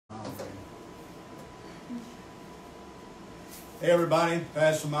Hey everybody,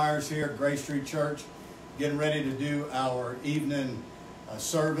 Pastor Myers here at Grace Street Church, getting ready to do our evening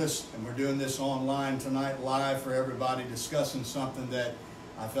service, and we're doing this online tonight live for everybody, discussing something that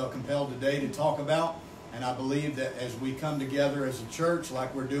I felt compelled today to talk about. And I believe that as we come together as a church,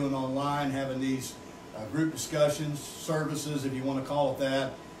 like we're doing online, having these group discussions, services, if you want to call it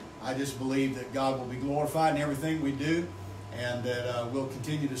that, I just believe that God will be glorified in everything we do, and that we'll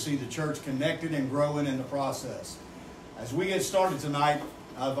continue to see the church connected and growing in the process. As we get started tonight,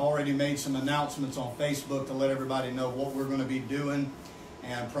 I've already made some announcements on Facebook to let everybody know what we're going to be doing.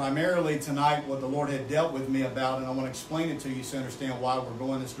 And primarily tonight, what the Lord had dealt with me about, and I want to explain it to you so you understand why we're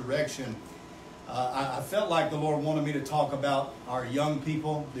going this direction. I felt like the Lord wanted me to talk about our young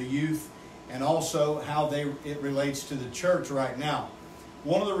people, the youth, and also how it relates to the church right now.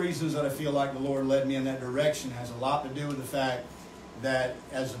 One of the reasons that I feel like the Lord led me in that direction has a lot to do with the fact that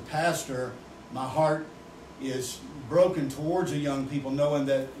as a pastor, my heart is broken towards the young people, knowing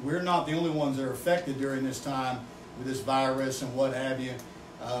that we're not the only ones that are affected during this time with this virus and what have you.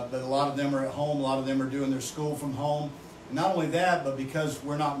 But a lot of them are at home, a lot of them are doing their school from home. And not only that, but because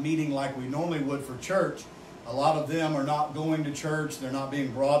we're not meeting like we normally would for church, a lot of them are not going to church, they're not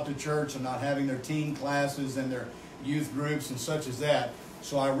being brought to church, and not having their teen classes and their youth groups and such as that.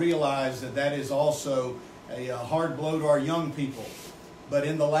 So I realize that that is also a hard blow to our young people. But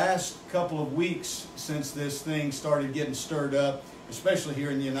in the last couple of weeks since this thing started getting stirred up, especially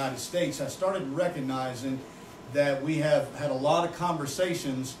here in the United States, I started recognizing that we have had a lot of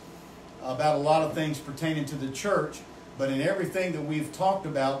conversations about a lot of things pertaining to the church, but in everything that we've talked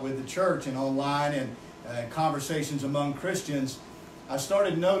about with the church and online and conversations among Christians, I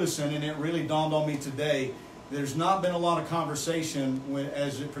started noticing, and it really dawned on me today, there's not been a lot of conversation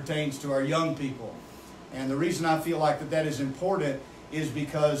as it pertains to our young people. And the reason I feel like that is important is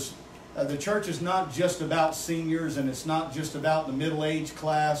because the church is not just about seniors, and it's not just about the middle-aged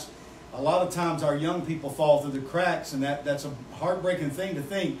class. A lot of times our young people fall through the cracks, and that's a heartbreaking thing to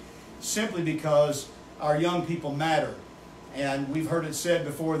think, simply because our young people matter. And we've heard it said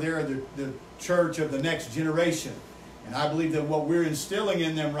before, they're the church of the next generation. And I believe that what we're instilling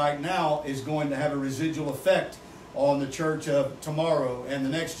in them right now is going to have a residual effect on the church of tomorrow and the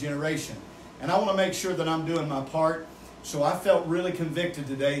next generation. And I want to make sure that I'm doing my part. So I felt really convicted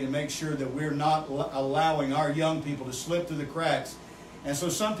today to make sure that we're not allowing our young people to slip through the cracks. And so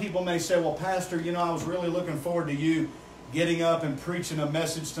some people may say, well, Pastor, you know, I was really looking forward to you getting up and preaching a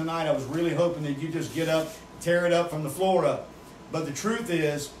message tonight. I was really hoping that you just get up, tear it up from the floor up. But the truth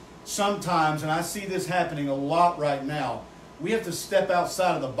is, sometimes, and I see this happening a lot right now, we have to step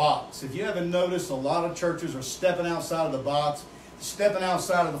outside of the box. If you haven't noticed, a lot of churches are stepping outside of the box, stepping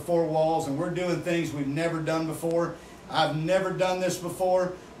outside of the four walls, and we're doing things we've never done before. I've never done this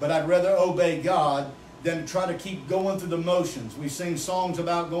before, but I'd rather obey God than to try to keep going through the motions. We sing songs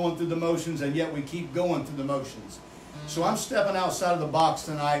about going through the motions, and yet we keep going through the motions. So I'm stepping outside of the box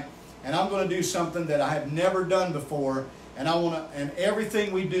tonight, and I'm going to do something that I have never done before. And and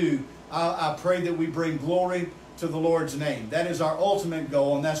everything we do, I pray that we bring glory to the Lord's name. That is our ultimate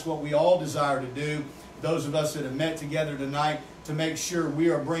goal, and that's what we all desire to do. Those of us that have met together tonight, to make sure we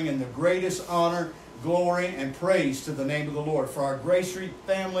are bringing the greatest honor, glory, and praise to the name of the Lord. For our Grace Street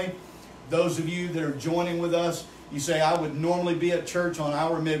family, those of you that are joining with us, you say, I would normally be at church on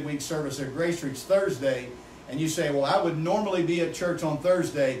our midweek service at Grace Street's Thursday, and you say, well, I would normally be at church on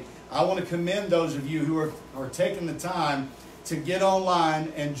Thursday. I want to commend those of you who are taking the time to get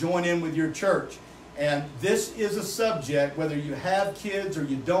online and join in with your church. And this is a subject, whether you have kids or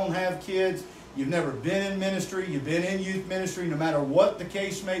you don't have kids, you've never been in ministry, you've been in youth ministry, no matter what the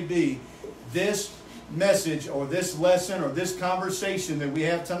case may be, this message or this lesson or this conversation that we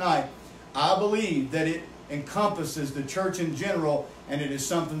have tonight, I believe that it encompasses the church in general, and it is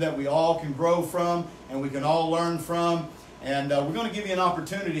something that we all can grow from and we can all learn from. And we're going to give you an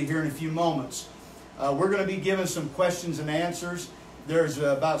opportunity here in a few moments. We're going to be given some questions and answers. There's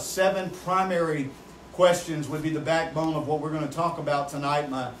about 7 primary questions would be the backbone of what we're going to talk about tonight.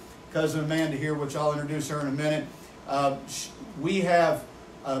 My cousin Amanda here, which I'll introduce her in a minute. We have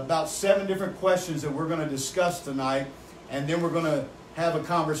about 7 different questions that we're going to discuss tonight, and then we're going to have a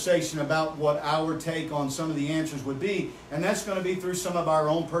conversation about what our take on some of the answers would be, and that's going to be through some of our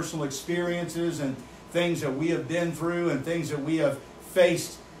own personal experiences and things that we have been through and things that we have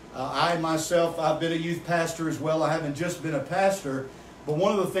faced. I myself, I've been a youth pastor as well. I haven't just been a pastor, but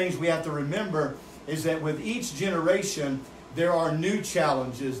one of the things we have to remember is that with each generation, there are new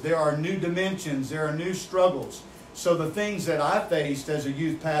challenges, there are new dimensions, there are new struggles. So the things that I faced as a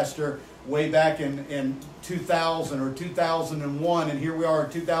youth pastor way back in 2000 or 2001, and here we are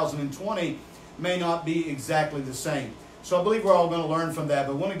in 2020, may not be exactly the same. So I believe we're all going to learn from that.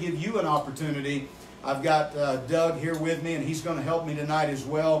 But I want to give you an opportunity. I've got Doug here with me, and he's going to help me tonight as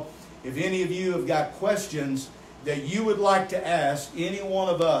well. If any of you have got questions that you would like to ask any one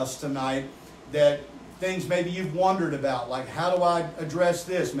of us tonight, that things maybe you've wondered about, like how do I address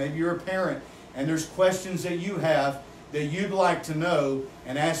this? Maybe you're a parent and there's questions that you have that you'd like to know,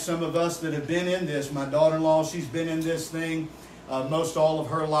 and ask some of us that have been in this. My daughter-in-law, she's been in this thing most all of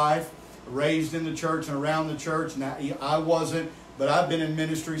her life, raised in the church and around the church. Now, I wasn't, but I've been in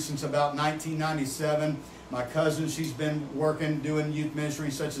ministry since about 1997. My cousin, she's been working, doing youth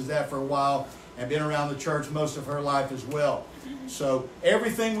ministry such as that for a while, and been around the church most of her life as well. So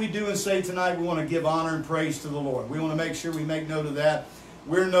everything we do and say tonight, we want to give honor and praise to the Lord. We want to make sure we make note of that.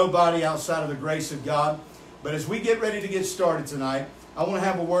 We're nobody outside of the grace of God. But as we get ready to get started tonight, I want to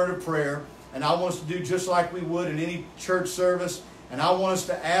have a word of prayer, and I want us to do just like we would in any church service. And I want us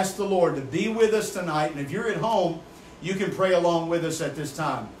to ask the Lord to be with us tonight. And if you're at home, you can pray along with us at this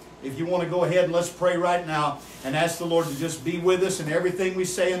time. If you want to go ahead and let's pray right now and ask the Lord to just be with us in everything we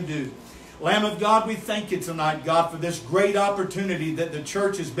say and do. Lamb of God, we thank you tonight, God, for this great opportunity that the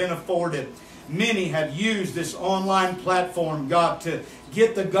church has been afforded. Many have used this online platform, God, to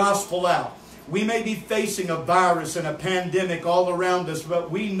get the gospel out. We may be facing a virus and a pandemic all around us,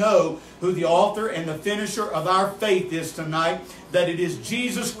 but we know who the author and the finisher of our faith is tonight, that it is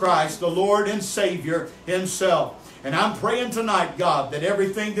Jesus Christ, the Lord and Savior Himself. And I'm praying tonight, God, that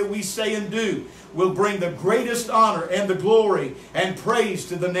everything that we say and do will bring the greatest honor and the glory and praise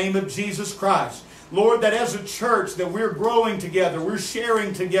to the name of Jesus Christ. Lord, that as a church that we're growing together, we're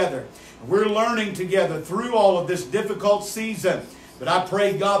sharing together, we're learning together through all of this difficult season. But I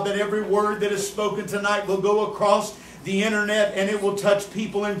pray, God, that every word that is spoken tonight will go across the internet and it will touch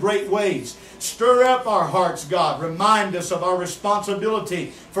people in great ways. Stir up our hearts, God. Remind us of our responsibility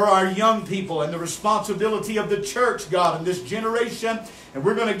for our young people and the responsibility of the church, God, in this generation. And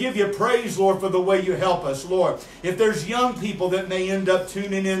we're going to give you praise, Lord, for the way you help us, Lord. If there's young people that may end up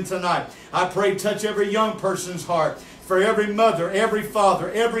tuning in tonight, I pray touch every young person's heart. For every mother, every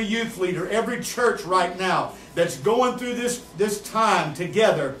father, every youth leader, every church right now that's going through this time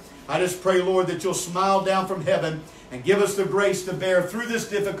together, I just pray, Lord, that you'll smile down from heaven and give us the grace to bear through this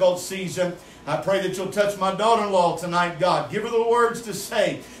difficult season. I pray that you'll touch my daughter-in-law tonight, God. Give her the words to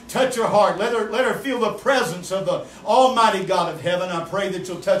say. Touch her heart. Let her feel the presence of the Almighty God of heaven. I pray that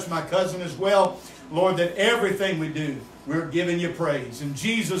you'll touch my cousin as well. Lord, that everything we do, we're giving you praise. In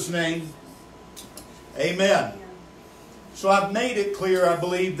Jesus' name, amen. So I've made it clear, I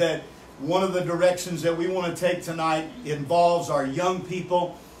believe, that one of the directions that we want to take tonight involves our young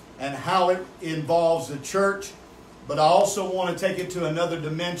people and how it involves the church. But I also want to take it to another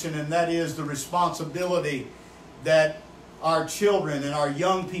dimension, and that is the responsibility that our children and our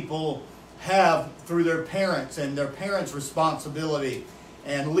young people have through their parents, and their parents' responsibility,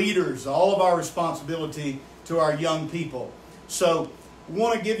 and leaders, all of our responsibility to our young people. So I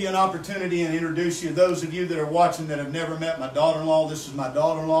want to give you an opportunity and introduce you, those of you that are watching that have never met my daughter-in-law. This is my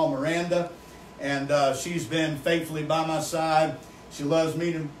daughter-in-law, Miranda, and she's been faithfully by my side. She loves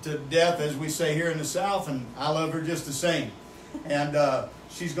me to death, as we say here in the South, and I love her just the same. And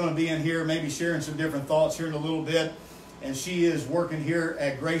she's going to be in here maybe sharing some different thoughts here in a little bit. And she is working here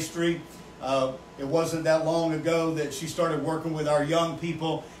at Grace Street. It wasn't that long ago that she started working with our young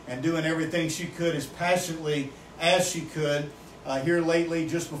people and doing everything she could as passionately as she could. Here lately,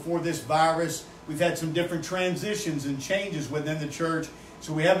 just before this virus, we've had some different transitions and changes within the church.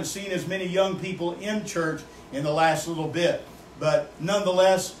 So we haven't seen as many young people in church in the last little bit. But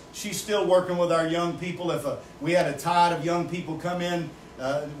nonetheless, she's still working with our young people. If we had a tide of young people come in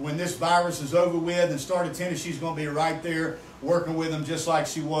when this virus is over with and start attending, she's going to be right there working with them just like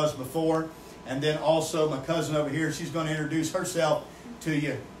she was before. And then also my cousin over here, she's going to introduce herself to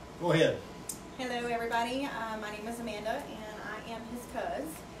you. Go ahead. Hello, everybody. My name is Amanda, and I am his cousin.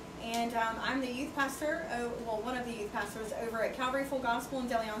 And I'm the youth pastor, one of the youth pastors over at Calvary Full Gospel in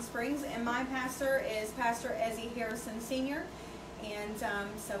De Leon Springs. And my pastor is Pastor Ezzie Harrison Sr. And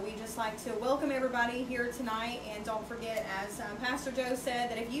so we just like to welcome everybody here tonight. And don't forget, as Pastor Joe said,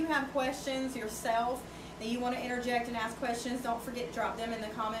 that if you have questions yourself that you want to interject and ask questions, don't forget to drop them in the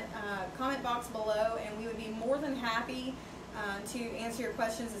comment box below. And we would be more than happy to answer your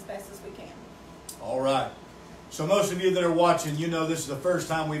questions as best as we can. All right. So most of you that are watching, you know this is the first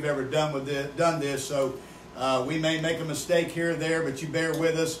time we've ever done this. So we may make a mistake here or there, but you bear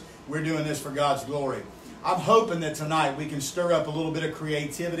with us. We're doing this for God's glory. I'm hoping that tonight we can stir up a little bit of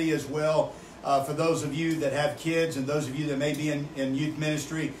creativity as well for those of you that have kids and those of you that may be in youth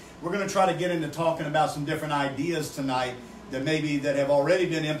ministry. We're going to try to get into talking about some different ideas tonight that have already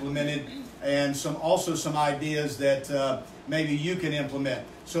been implemented, and also some ideas that maybe you can implement.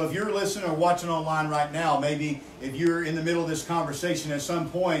 So if you're listening or watching online right now, maybe if you're in the middle of this conversation at some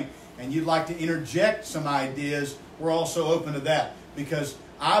point and you'd like to interject some ideas, we're also open to that, because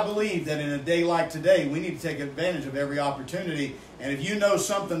I believe that in a day like today, we need to take advantage of every opportunity. And if you know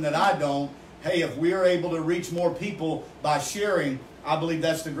something that I don't, hey, if we are able to reach more people by sharing, I believe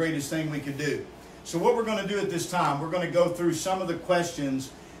that's the greatest thing we could do. So what we're going to do at this time, we're going to go through some of the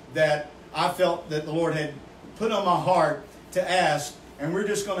questions that I felt that the Lord had put on my heart to ask, and we're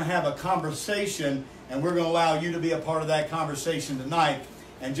just going to have a conversation, and we're going to allow you to be a part of that conversation tonight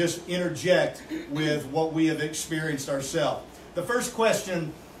and just interject with what we have experienced ourselves. The first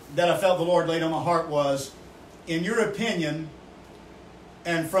question that I felt the Lord laid on my heart was, in your opinion,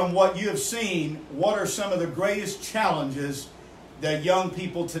 and from what you have seen, what are some of the greatest challenges that young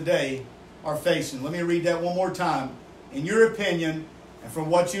people today are facing? Let me read that one more time. In your opinion, and from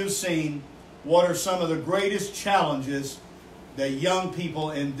what you've seen, what are some of the greatest challenges that young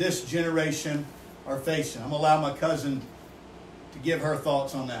people in this generation are facing? I'm going to allow my cousin to give her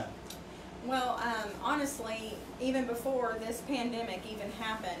thoughts on that. Well, honestly, even before this pandemic even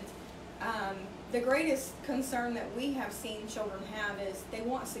happened, the greatest concern that we have seen children have is they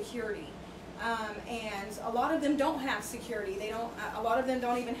want security. And a lot of them don't have security. A lot of them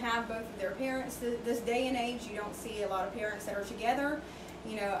don't even have both of their parents. This day and age, you don't see a lot of parents that are together.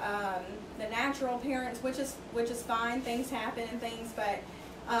 You know, the natural parents, which is fine. Things happen and things, but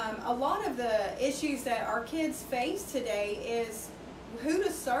a lot of the issues that our kids face today is who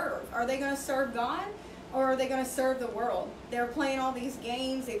to serve. Are they going to serve God, or are they going to serve the world? They're playing all these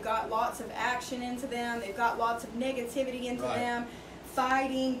games. They've got lots of action into them. They've got lots of negativity into them.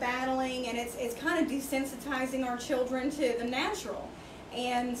 Fighting, battling, and it's kind of desensitizing our children to the natural.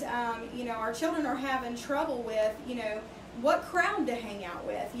 And you know, our children are having trouble with, you know, what crowd to hang out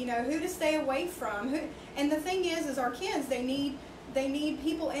with, you know, who to stay away from. And the thing is our kids, they need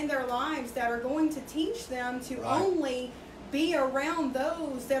people in their lives that are going to teach them to only be around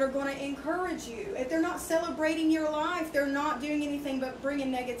those that are going to encourage you. If they're not celebrating your life, they're not doing anything but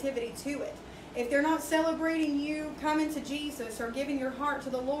bringing negativity to it. If they're not celebrating you coming to Jesus or giving your heart to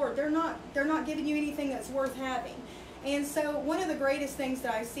the Lord, they're not giving you anything that's worth having. And so one of the greatest things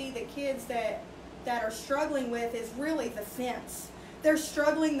that I see that kids that are struggling with is really the fence. They're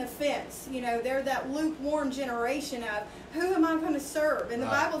struggling the fence. You know, they're that lukewarm generation of, who am I going to serve? And the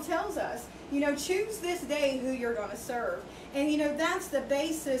Bible tells us, you know, choose this day who you're going to serve. And, you know, that's the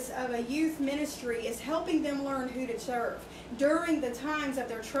basis of a youth ministry, is helping them learn who to serve during the times of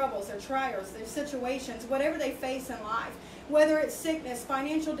their troubles, their trials, their situations, whatever they face in life, whether it's sickness,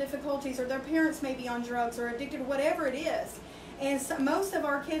 financial difficulties, or their parents may be on drugs or addicted, whatever it is. And so most of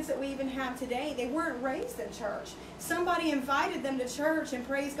our kids that we even have today, they weren't raised in church. Somebody invited them to church, and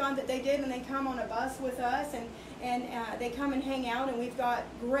praise God that they did, and they come on a bus with us, and they come and hang out, and we've got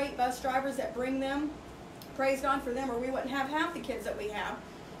great bus drivers that bring them. Praise God for them, or we wouldn't have half the kids that we have.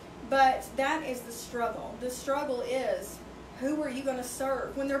 But that is the struggle. The struggle is, who are you going to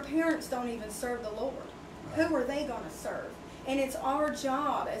serve when their parents don't even serve the Lord? Who are they going to serve? And it's our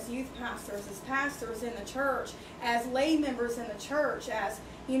job as youth pastors, as pastors in the church, as lay members in the church, as,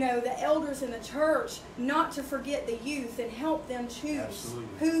 you know, the elders in the church, not to forget the youth and help them choose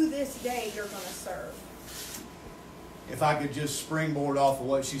who this day you're going to serve. If I could just springboard off of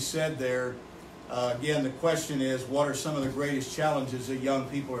what she said there, again, the question is, what are some of the greatest challenges that young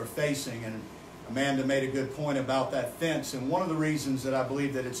people are facing? And Amanda made a good point about that fence. And one of the reasons that I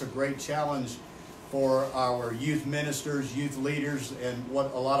believe that it's a great challenge for our youth ministers, youth leaders, and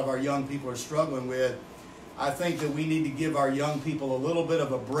what a lot of our young people are struggling with, I think that we need to give our young people a little bit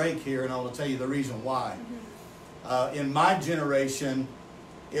of a break here, and I'll tell you the reason why. In my generation,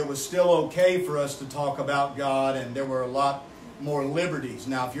 it was still okay for us to talk about God, and there were a lot more liberties.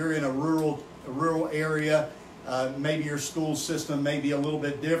 Now, if you're in a rural area, maybe your school system may be a little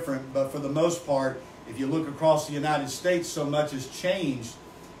bit different, but for the most part, if you look across the United States, so much has changed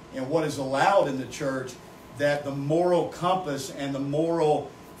in what is allowed in the church that the moral compass and the moral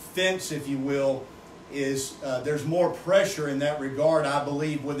fence, if you will, is there's more pressure in that regard, I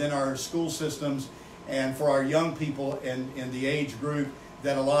believe, within our school systems and for our young people in the age group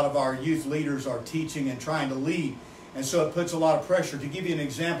that a lot of our youth leaders are teaching and trying to lead. And so it puts a lot of pressure. To give you an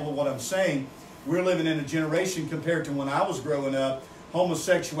example of what I'm saying, we're living in a generation compared to when I was growing up,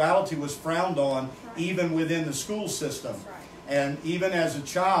 homosexuality was frowned on even within the school system. And even as a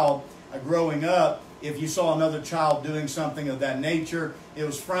child growing up, if you saw another child doing something of that nature, it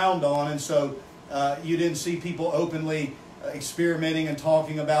was frowned on. And so you didn't see people openly experimenting and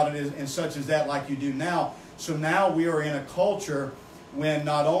talking about it and such as that like you do now. So now we are in a culture when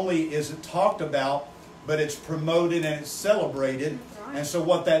not only is it talked about, but it's promoted and it's celebrated. Right. And so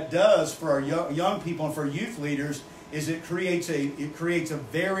what that does for our young people and for youth leaders is it creates a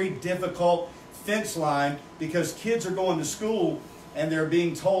very difficult fence line, because kids are going to school and they're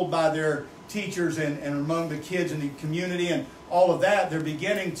being told by their teachers and among the kids in the community and all of that, they're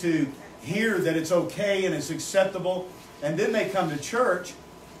beginning to hear that it's okay and it's acceptable. And then they come to church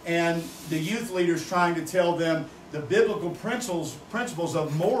and the youth leaders trying to tell them the biblical principles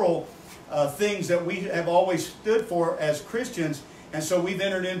of moral things that we have always stood for as Christians. And so we've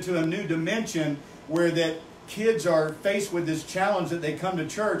entered into a new dimension where that kids are faced with this challenge that they come to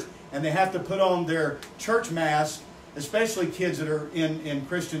church and they have to put on their church mask, especially kids that are in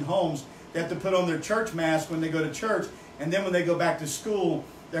Christian homes. They have to put on their church mask when they go to church, and then when they go back to school,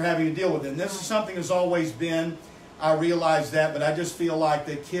 they're having to deal with it. And this is something that's always been, I realize that, but I just feel like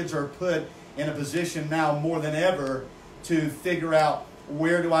that kids are put in a position now more than ever to figure out,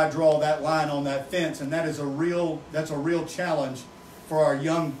 where do I draw that line on that fence? And that's a real challenge for our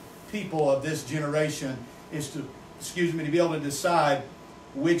young people of this generation, is to be able to decide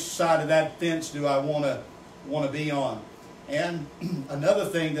which side of that fence do I want to be on. And another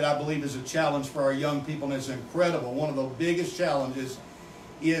thing that I believe is a challenge for our young people, and it's incredible, one of the biggest challenges,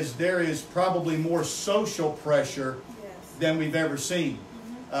 is there is probably more social pressure than we've ever seen.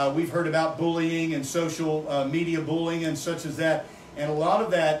 We've heard about bullying and social media bullying and such as that. And a lot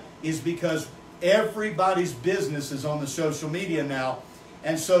of that is because everybody's business is on the social media now.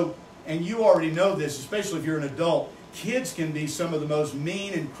 And so, and you already know this, especially if you're an adult, kids can be some of the most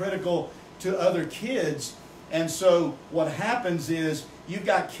mean and critical to other kids. And so what happens is you've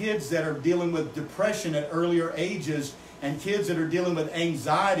got kids that are dealing with depression at earlier ages and kids that are dealing with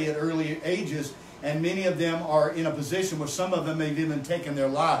anxiety at earlier ages. And many of them are in a position where some of them have even taken their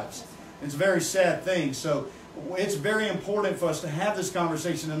lives. It's a very sad thing. So it's very important for us to have this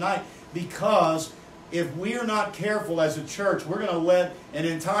conversation tonight, because if we are not careful as a church, we're going to let an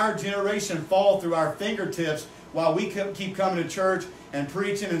entire generation fall through our fingertips while we keep coming to church and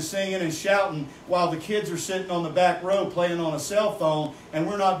preaching and singing and shouting, while the kids are sitting on the back row playing on a cell phone, and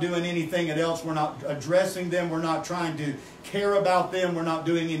we're not doing anything else. We're not addressing them. We're not trying to care about them. We're not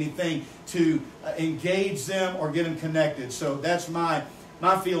doing anything to engage them or get them connected. So that's my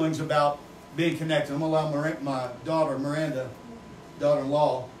feelings about being connected. I'm going to allow my daughter, Miranda,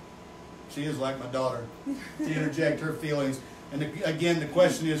 daughter-in-law, she is like my daughter, to interject her feelings. And again, the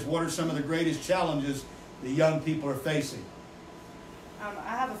question is, what are some of the greatest challenges the young people are facing?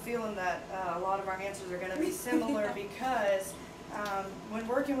 I have a feeling that a lot of our answers are going to be similar because when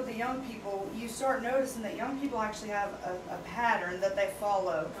working with the young people, you start noticing that young people actually have a pattern that they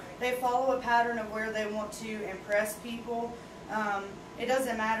follow. They follow a pattern of where they want to impress people. It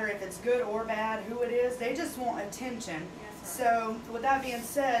doesn't matter if it's good or bad, who it is, they just want attention. So with that being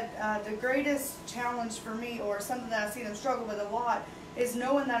said, the greatest challenge for me, or something that I see them struggle with a lot, is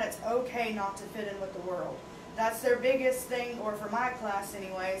knowing that it's okay not to fit in with the world. That's their biggest thing, or for my class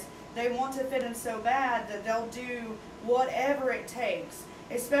anyways. They want to fit in so bad that they'll do whatever it takes,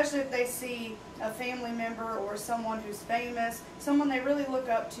 especially if they see a family member or someone who's famous, someone they really look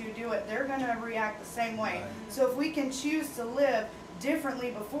up to do it, they're going to react the same way. So if we can choose to live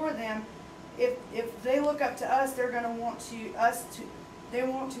differently before them, if they look up to us, they're going to want they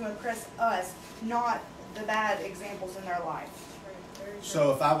want to impress us, not the bad examples in their life.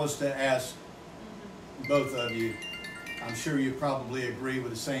 So if I was to ask both of you, I'm sure you probably agree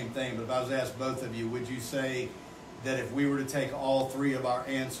with the same thing, but if I was to ask both of you, would you say that if we were to take all three of our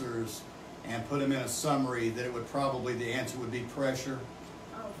answers and put them in a summary, that it would probably, the answer would be pressure?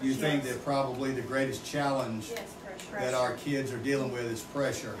 Do you think that probably the greatest challenge that our kids are dealing with is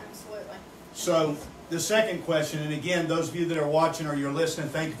pressure? Absolutely. So the second question, and again, those of you that are watching or you're listening,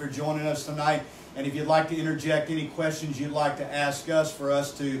 thank you for joining us tonight. And if you'd like to interject any questions you'd like to ask us for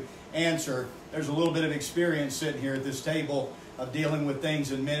us to answer, there's a little bit of experience sitting here at this table of dealing with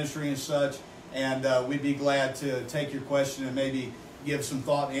things in ministry and such, and we'd be glad to take your question and maybe give some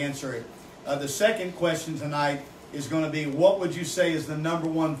thought and answer it. The second question tonight is going to be, what would you say is the number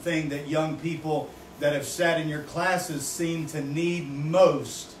one thing that young people that have sat in your classes seem to need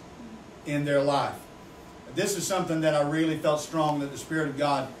most in their life? This is something that I really felt strong that the Spirit of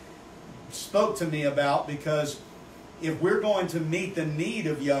God spoke to me about, because if we're going to meet the need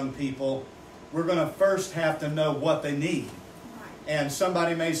of young people, we're going to first have to know what they need. And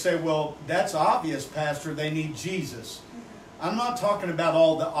somebody may say, well, that's obvious, Pastor, they need Jesus. I'm not talking about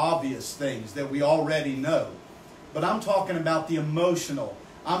all the obvious things that we already know, but I'm talking about the emotional.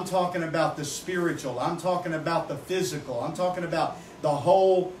 I'm talking about the spiritual. I'm talking about the physical. I'm talking about the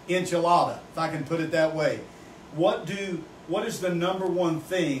whole enchilada, if I can put it that way. What is the number one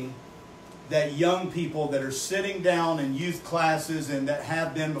thing that young people that are sitting down in youth classes and that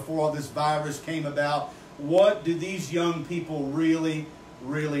have been before all this virus came about, what do these young people really,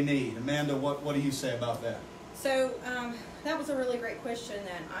 really need? Amanda, what do you say about that? So that was a really great question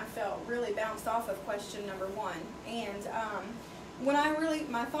that I felt really bounced off of question number one. And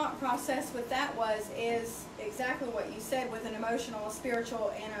my thought process with that is exactly what you said, with an emotional, a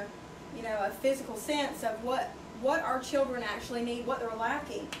spiritual, and a physical sense of what our children actually need, what they're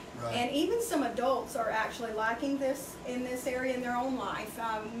lacking. Right. And even some adults are actually lacking this in this area in their own life,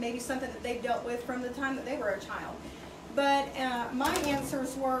 maybe something that they've dealt with from the time that they were a child. But my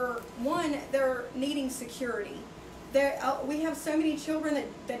answers were, one, they're needing security. We have so many children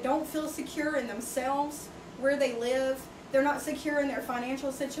that don't feel secure in themselves, where they live. They're not secure in their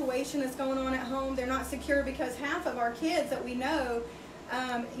financial situation that's going on at home. They're not secure because half of our kids that we know,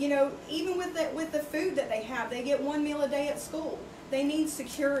 even with the food that they have, they get one meal a day at school. They need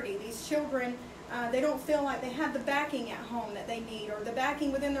security. These children, they don't feel like they have the backing at home that they need, or the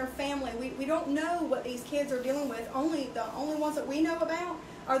backing within their family. We don't know what these kids are dealing with. The only ones that we know about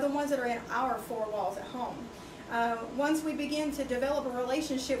are the ones that are in our four walls at home. Once we begin to develop a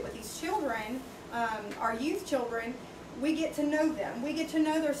relationship with these children, our youth children, we get to know them. We get to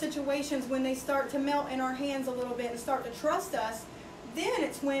know their situations. When they start to melt in our hands a little bit and start to trust us, then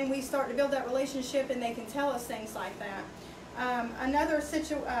it's when we start to build that relationship and they can tell us things like that. Another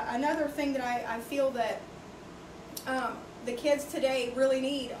thing that I feel that the kids today really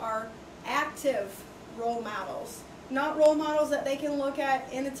need are active role models. Not role models that they can look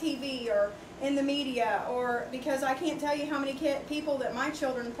at in the TV or in the media, or because I can't tell you how many people that my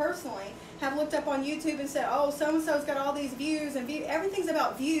children personally have looked up on YouTube and said, oh, so-and-so's got all these views, and everything's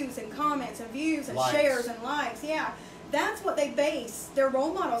about views and comments and views and likes. Shares and likes. Yeah, that's what they base their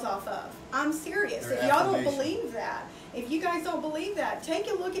role models off of. I'm serious. Their If y'all don't affirmation. believe that, if you guys don't believe that,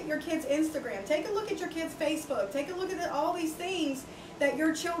 take a look at your kids' Instagram. Take a look at your kids' Facebook. Take a look at all these things that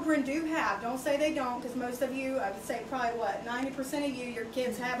your children do have. Don't say they don't, because most of you, I would say probably 90% of you, your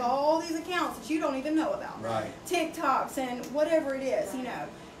kids have all these accounts that you don't even know about. Right. TikToks and whatever it is,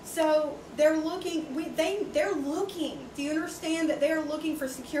 So they're looking, they're looking. Do you understand that they're looking for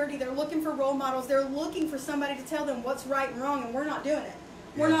security? They're looking for role models. They're looking for somebody to tell them what's right and wrong, and we're not doing it.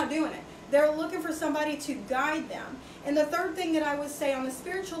 We're not doing it. They're looking for somebody to guide them. And the third thing that I would say on the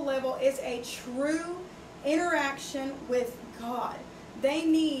spiritual level is a true interaction with God. They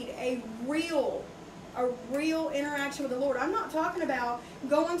need a real interaction with the Lord. I'm not talking about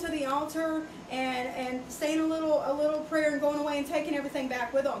going to the altar and saying a little prayer and going away and taking everything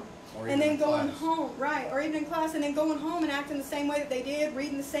back with them. And then going home, right, or even in class, and then going home and acting the same way that they did,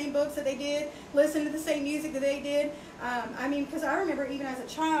 reading the same books that they did, listening to the same music that they did. Because I remember even as a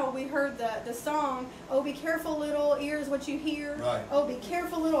child, we heard the song, oh, be careful, little ears, what you hear. Right. Oh, be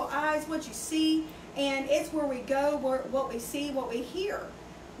careful, little eyes, what you see. And it's where we go, what we see, what we hear.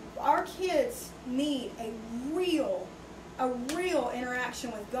 Our kids need a real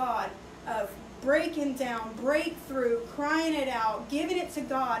interaction with God, of breaking down, breakthrough, crying it out, giving it to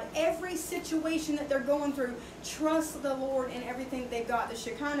God. Every situation that they're going through, trust the Lord in everything they've got. The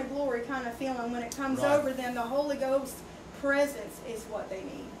Shekinah glory kind of feeling when it comes Right. over them, the Holy Ghost presence is what they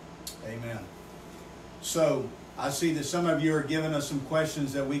need. Amen. So I see that some of you are giving us some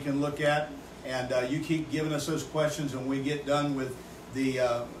questions that we can look at, and you keep giving us those questions. And when we get done with the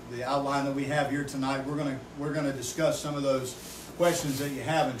outline that we have here tonight, we're gonna discuss some of those questions that you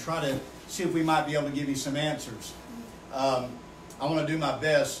have and try to see if we might be able to give you some answers. I want to do my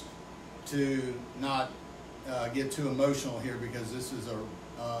best to not get too emotional here, because this is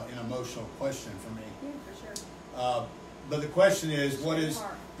an emotional question for me. Yeah, for sure. But the question is, what is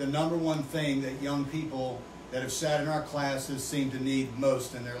the number one thing that young people that have sat in our classes seem to need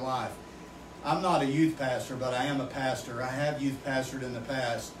most in their life? I'm not a youth pastor, but I am a pastor. I have youth pastored in the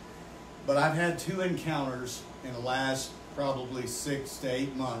past. But I've had 2 encounters in the last probably 6 to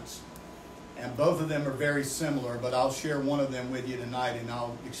 8 months. And both of them are very similar, but I'll share one of them with you tonight, and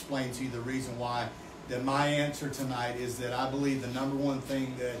I'll explain to you the reason why. That my answer tonight is that I believe the number one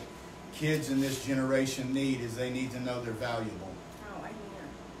thing that kids in this generation need is they need to know they're valuable. Oh,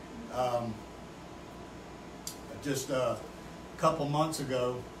 I hear. Just a couple months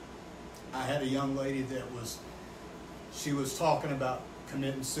ago, I had a young lady that she was talking about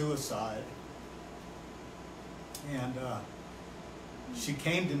committing suicide. And she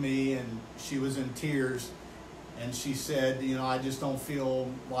came to me and she was in tears, and she said, I just don't feel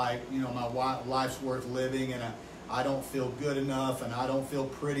like, my life's worth living, and I don't feel good enough, and I don't feel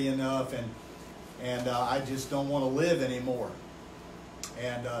pretty enough, and I just don't want to live anymore.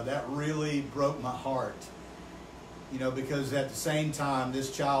 And that really broke my heart. You know, because at the same time,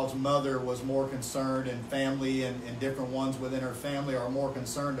 this child's mother was more concerned, and family and different ones within her family are more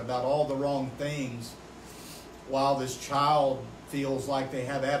concerned about all the wrong things, while this child feels like they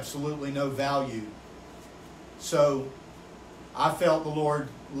have absolutely no value. So I felt the Lord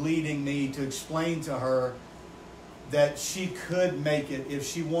leading me to explain to her that she could make it if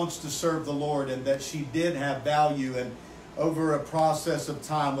she wants to serve the Lord, and that she did have value. And over a process of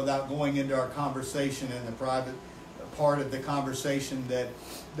time, without going into our conversation and the private part of the conversation that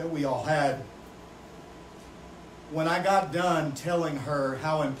we all had, when I got done telling her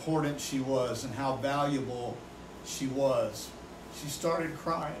how important she was and how valuable she was, she started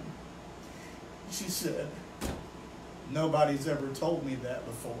crying. She said, "Nobody's ever told me that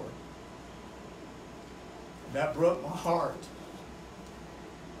before." That broke my heart.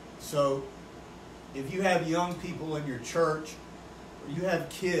 So if you have young people in your church, or you have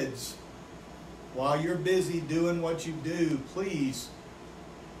kids, while you're busy doing what you do, please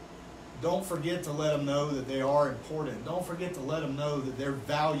don't forget to let them know that they are important. Don't forget to let them know that they're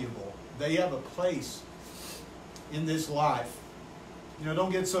valuable. They have a place in this life. You know,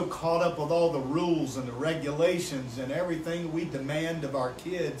 don't get so caught up with all the rules and the regulations and everything we demand of our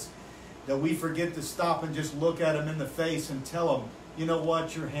kids that we forget to stop and just look at them in the face and tell them, you know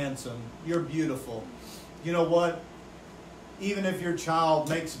what, you're handsome, you're beautiful. You know what? Even if your child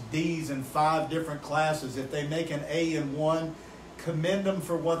makes D's in 5 different classes, if they make an A in one, commend them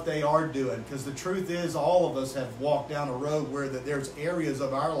for what they are doing. Because the truth is, all of us have walked down a road where there's areas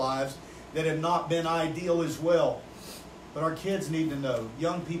of our lives that have not been ideal as well. But our kids need to know,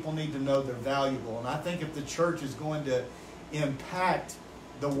 young people need to know they're valuable. And I think if the church is going to impact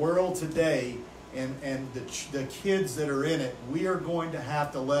the world today and the kids that are in it, we are going to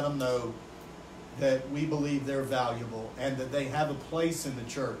have to let them know that we believe they're valuable and that they have a place in the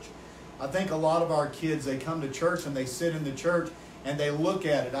church. I think a lot of our kids, they come to church and they sit in the church and they look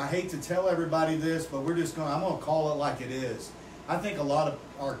at it. I hate to tell everybody this, but I'm going to call it like it is. I think a lot of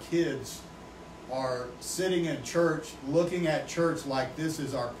our kids are sitting in church, looking at church like this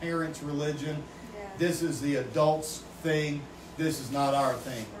is our parents' religion. Yeah. This is the adults' thing. This is not our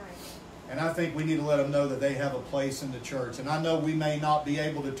thing. And I think we need to let them know that they have a place in the church. And I know we may not be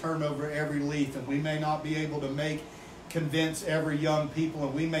able to turn over every leaf, and we may not be able to convince every young people,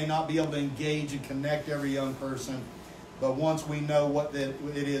 and we may not be able to engage and connect every young person. But once we know what it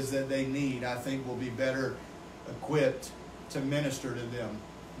is that they need, I think we'll be better equipped to minister to them.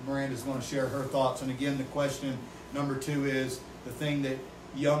 Miranda's going to share her thoughts. And again, the question number 2 is the thing that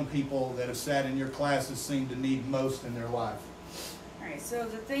young people that have sat in your classes seem to need most in their life. All right, so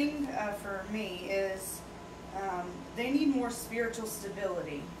the thing for me is they need more spiritual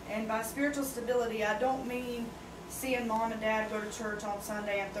stability. And by spiritual stability, I don't mean seeing mom and dad go to church on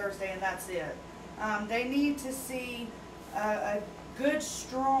Sunday and Thursday and that's it. They need to see a good,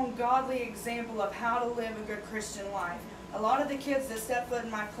 strong, godly example of how to live a good Christian life. A lot of the kids that step foot in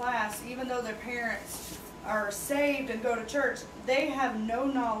my class, even though their parents are saved and go to church, they have no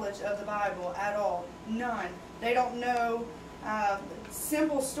knowledge of the Bible at all. None. They don't know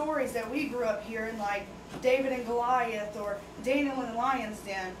simple stories that we grew up hearing, like David and Goliath or Daniel in the lion's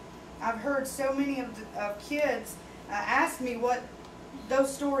den. I've heard so many of kids ask me what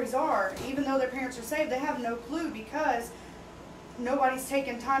those stories are. Even though their parents are saved, they have no clue because nobody's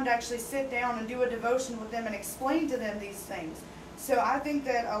taken time to actually sit down and do a devotion with them and explain to them these things. So I think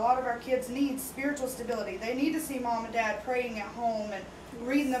that a lot of our kids need spiritual stability. They need to see mom and dad praying at home and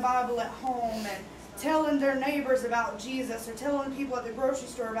reading the Bible at home and telling their neighbors about Jesus or telling people at the grocery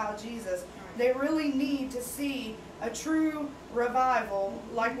store about Jesus. They really need to see a true revival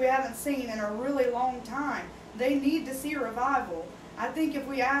like we haven't seen in a really long time. They need to see revival. I think if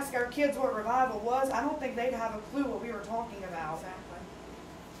we ask our kids what revival was, I don't think they'd have a clue what we were talking about.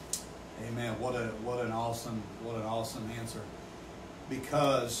 Exactly. Amen. What an awesome answer.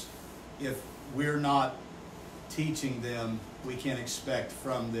 Because if we're not teaching them, we can't expect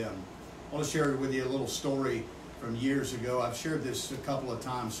from them. I want to share with you a little story from years ago. I've shared this a couple of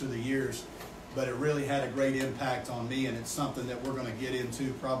times through the years, but it really had a great impact on me, and it's something that we're going to get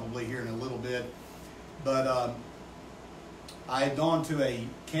into probably here in a little bit. But I had gone to a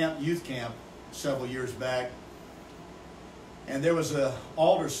youth camp several years back, and there was an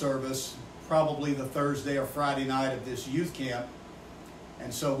altar service probably the Thursday or Friday night of this youth camp.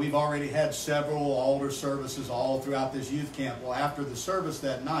 And so we've already had several altar services all throughout this youth camp. Well, after the service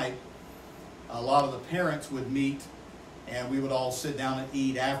that night, a lot of the parents would meet, and we would all sit down and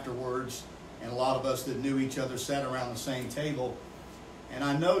eat afterwards. And a lot of us that knew each other sat around the same table. And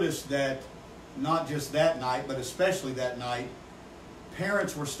I noticed that not just that night, but especially that night,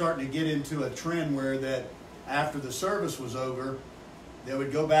 parents were starting to get into a trend where that after the service was over, they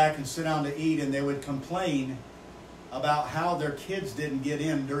would go back and sit down to eat, and they would complain about how their kids didn't get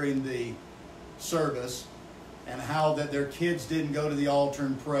in during the service, and how that their kids didn't go to the altar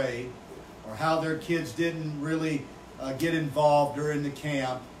and pray, or how their kids didn't really get involved during the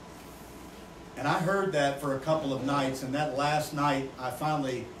camp. And I heard that for a couple of nights, and that last night I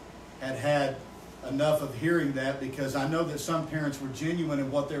finally had enough of hearing that, because I know that some parents were genuine in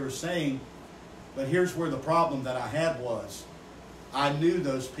what they were saying, but here's where the problem that I had was. I knew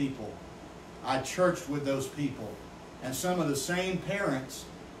those people. I churched with those people. And some of the same parents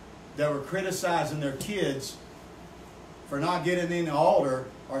that were criticizing their kids for not getting in the altar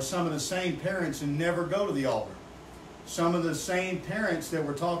are some of the same parents who never go to the altar. Some of the same parents that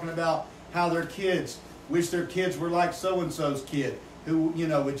were talking about how their kids wish their kids were like so-and-so's kid, who, you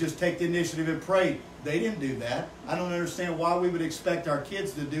know, would just take the initiative and pray. They didn't do that. I don't understand why we would expect our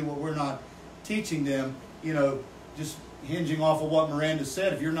kids to do what we're not teaching them, you know, just hinging off of what Miranda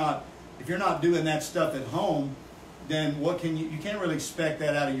said. If you're not doing that stuff at home, then what can you can't really expect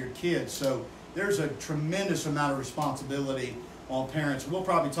that out of your kids. So there's a tremendous amount of responsibility on parents. We'll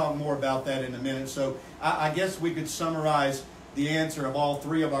probably talk more about that in a minute. So I guess we could summarize the answer of all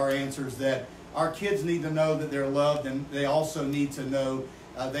three of our answers, that our kids need to know that they're loved, and they also need to know,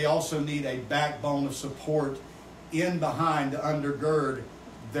 they also need a backbone of support in behind to undergird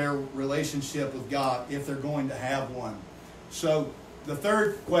their relationship with God if they're going to have one. So the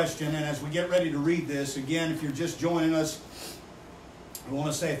third question, and as we get ready to read this, again, if you're just joining us, I want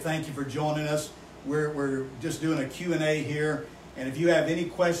to say thank you for joining us. We're just doing a Q&A here, and if you have any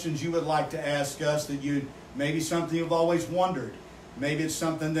questions you would like to ask us, that maybe something you've always wondered, maybe it's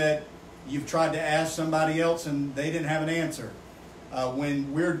something that you've tried to ask somebody else and they didn't have an answer.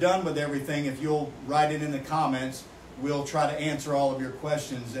 When we're done with everything, if you'll write it in the comments, we'll try to answer all of your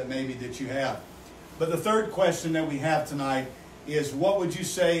questions that you have. But the third question that we have tonight is, what would you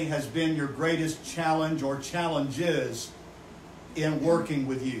say has been your greatest challenge or challenges in working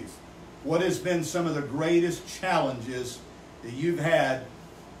with youth? What has been some of the greatest challenges that you've had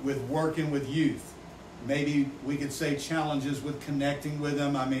with working with youth? Maybe we could say challenges with connecting with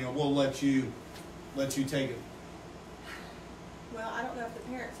them. I mean, we'll let you take it. Well, I don't know if the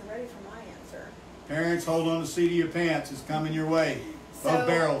parents are ready for my answer. Parents, hold on the seat of your pants. It's coming your way. Both So,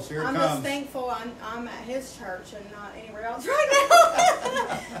 barrels. Here it I'm comes. just thankful I'm at his church and not anywhere else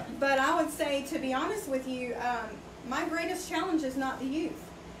right now. But I would say, to be honest with you, my greatest challenge is not the youth.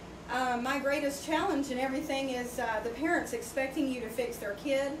 My greatest challenge in everything is the parents expecting you to fix their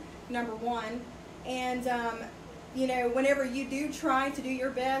kid, number one. And, you know, whenever you do try to do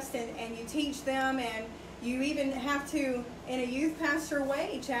your best and you teach them, and you even have to, in a youth pastor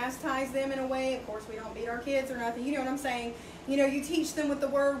way, chastise them in a way. Of course, we don't beat our kids or nothing. You know what I'm saying? You know, you teach them with the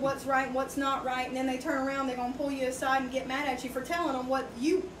word what's right and what's not right, and then they turn around, they're going to pull you aside and get mad at you for telling them what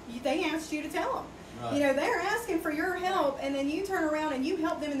they asked you to tell them. Right. You know, they're asking for your help, and then you turn around and you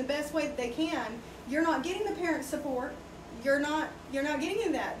help them in the best way that they can. You're not getting the parent support. You're not getting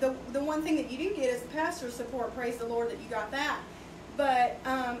into that. The one thing that you do get is the pastor's support. Praise the Lord that you got that. But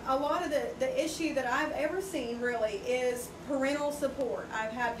a lot of the issue that I've ever seen really is parental support.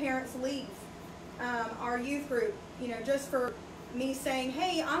 I've had parents leave our youth group, you know, just for me saying,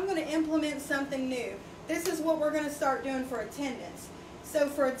 hey, I'm going to implement something new. This is what we're going to start doing for attendance. So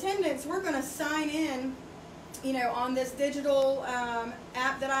for attendance, we're going to sign in, you know, on this digital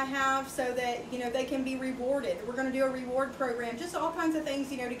app that I have, so that, you know, they can be rewarded. We're going to do a reward program, just all kinds of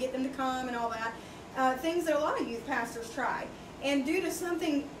things, you know, to get them to come and all that. Things that a lot of youth pastors tried. And due to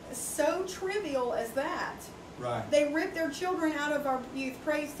something so trivial as that, right, they rip their children out of our youth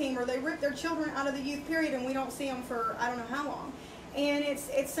praise team, or they rip their children out of the youth period, and we don't see them for I don't know how long. And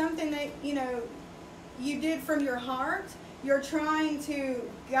it's something that, you know, you did from your heart. You're trying to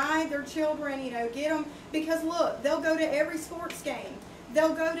guide their children, you know, get them, because look, they'll go to every sports game.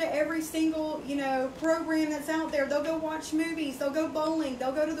 They'll go to every single, you know, program that's out there. They'll go watch movies. They'll go bowling.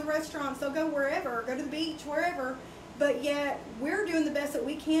 They'll go to the restaurants. They'll go wherever, go to the beach, wherever. But yet, we're doing the best that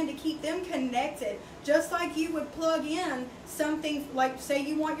we can to keep them connected. Just like you would plug in something, like say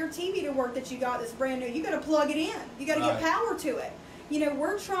you want your TV to work that you got that's brand new. You got to plug it in. You got to get power to it. You know,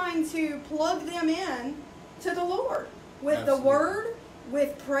 we're trying to plug them in to the Lord. With the Word,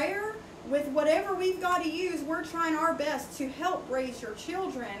 with prayer, with whatever we've got to use, we're trying our best to help raise your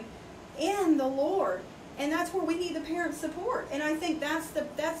children in the Lord. And that's where we need the parent support. And I think that's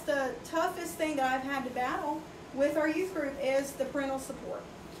the toughest thing that I've had to battle with our youth group, is the parental support.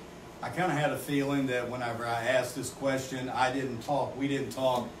 I kind of had a feeling that whenever I asked this question, we didn't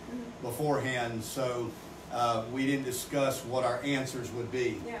talk beforehand. So we didn't discuss what our answers would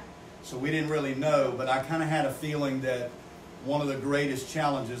be. Yeah. So we didn't really know, but I kind of had a feeling that one of the greatest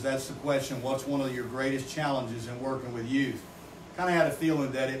challenges, that's the question, what's one of your greatest challenges in working with youth? Kind of had a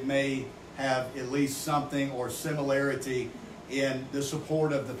feeling that it may have at least something or similarity in the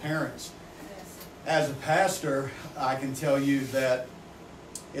support of the parents. Yes. As a pastor, I can tell you that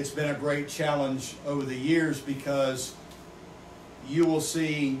it's been a great challenge over the years, because you will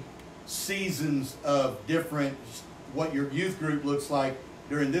see seasons of different, what your youth group looks like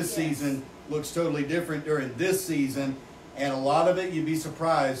during this season looks totally different during this season, and a lot of it, you'd be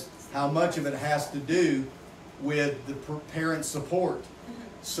surprised how much of it has to do with the parent support.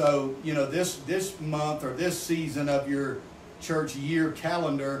 So, you know, this month or this season of your church year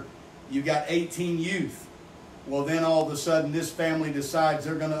calendar, you got 18 youth. Well, then all of a sudden this family decides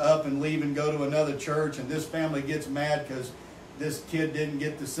they're going to up and leave and go to another church, and this family gets mad because this kid didn't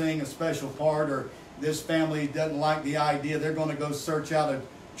get to sing a special part, or this family doesn't like the idea. They're going to go search out a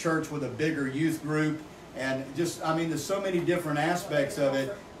church with a bigger youth group. And just, I mean, there's so many different aspects of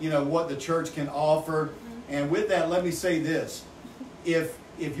it, you know, what the church can offer. And with that, let me say this. If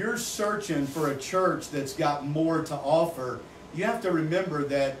you're searching for a church that's got more to offer, you have to remember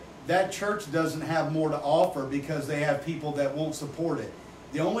that that church doesn't have more to offer because they have people that won't support it.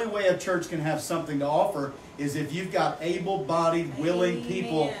 The only way a church can have something to offer is if you've got able-bodied, willing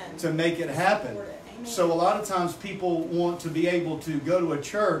people to make it happen. So a lot of times people want to be able to go to a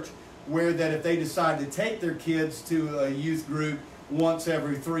church where that if they decide to take their kids to a youth group once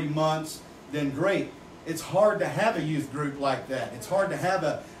every 3 months, then great. It's hard to have a youth group like that. It's hard to have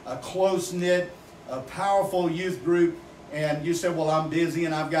a close-knit, a powerful youth group. And you say, well, I'm busy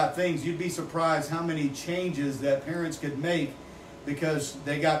and I've got things. You'd be surprised how many changes that parents could make because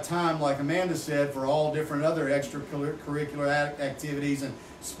they got time, like Amanda said, for all different other extracurricular activities and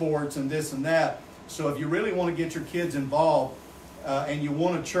sports and this and that. So if you really want to get your kids involved and you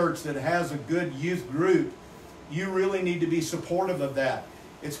want a church that has a good youth group, you really need to be supportive of that.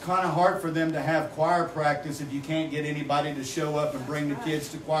 It's kind of hard for them to have choir practice if you can't get anybody to show up and bring the kids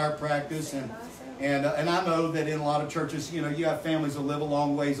to choir practice. And I know that in a lot of churches, you know, you have families that live a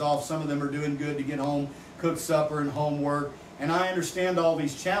long ways off. Some of them are doing good to get home, cook supper and homework. And I understand all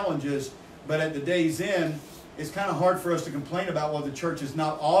these challenges, but at the day's end, it's kind of hard for us to complain about what the church is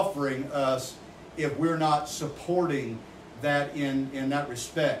not offering us if we're not supporting that in that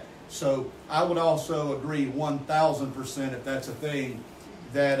respect. So I would also agree 1,000%, if that's a thing,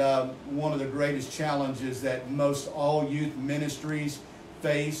 that one of the greatest challenges that most all youth ministries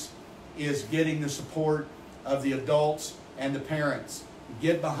face is getting the support of the adults and the parents.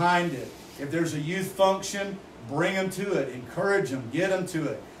 Get behind it. If there's a youth function, bring them to it. Encourage them. Get them to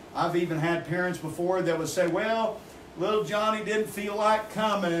it. I've even had parents before that would say, well, little Johnny didn't feel like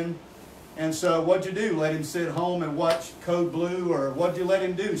coming, and so what'd you do? Let him sit home and watch Code Blue? Or what'd you let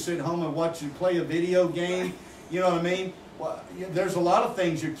him do? Sit home and watch him play a video game? You know what I mean? Well, there's a lot of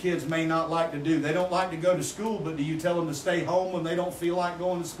things your kids may not like to do. They don't like to go to school, but do you tell them to stay home when they don't feel like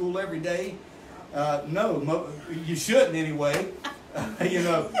going to school every day? No, you shouldn't anyway. You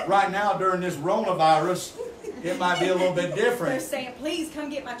know, right now during this coronavirus, it might be a little bit different. They're saying, please come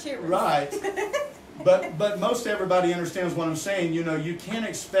get my children. Right. But most everybody understands what I'm saying. You know, you can't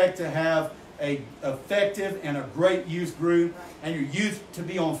expect to have a effective and a great youth group and your youth to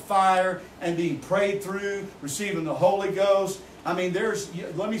be on fire and being prayed through, receiving the Holy Ghost. I mean,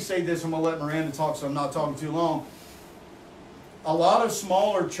 let me say this, I'm going to let Miranda talk so I'm not talking too long. A lot of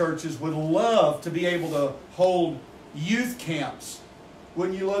smaller churches would love to be able to hold youth camps.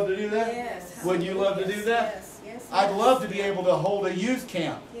 Wouldn't you love to do that? Yes. Wouldn't you love to do that? Yes. Yes. I'd love to be able to hold a youth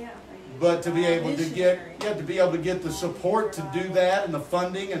camp. Yeah. But to be able to get the support to do that, and the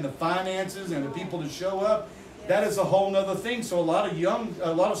funding and the finances and the people to show up, that is a whole nother thing. So a lot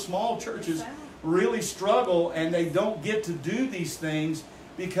of small churches really struggle, and they don't get to do these things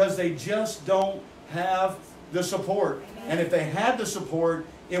because they just don't have the support. And if they had the support,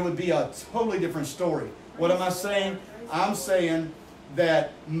 it would be a totally different story. What am I saying? I'm saying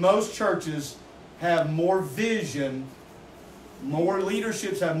that most churches have more vision. More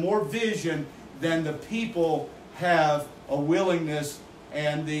leaderships have more vision than the people have a willingness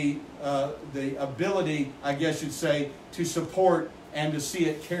and the ability, I guess you'd say, to support and to see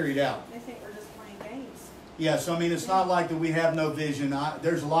it carried out. They think we're just playing games. Yeah, so I mean, it's not like that we have no vision.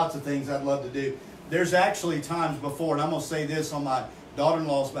 There's lots of things I'd love to do. There's actually times before, and I'm going to say this on my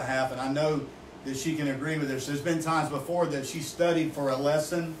daughter-in-law's behalf, and I know that she can agree with this. There's been times before that she studied for a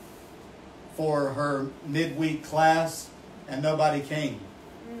lesson for her midweek class, and nobody came.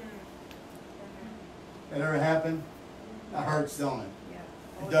 That ever happened? That hurts, don't it?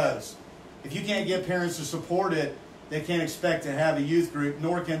 Yeah. It does. if you can't get parents to support it, they can't expect to have a youth group,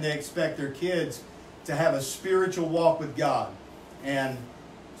 nor can they expect their kids to have a spiritual walk with God. And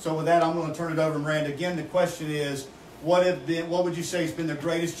so with that, I'm going to turn it over to Miranda. Again, the question is, what would you say has been the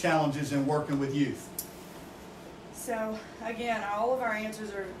greatest challenges in working with youth? So again, all of our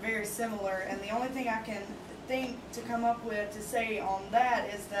answers are very similar, and the only thing I can think to come up with to say on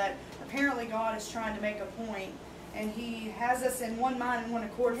that is that apparently God is trying to make a point, and He has us in one mind and one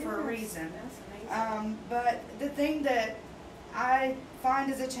accord for a reason. That's amazing. But the thing that I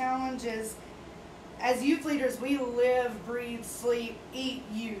find as a challenge is, as youth leaders, we live, breathe, sleep, eat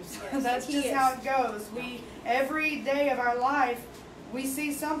youth. Yes, That's just how it goes. Every day of our life, we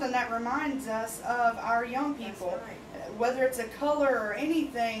see something that reminds us of our young people. That's right. Whether it's a color or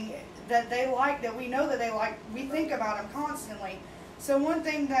anything that they like, that we know that they like, we think about them constantly. So one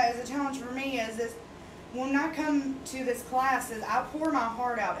thing that is a challenge for me is when I come to this class, is I pour my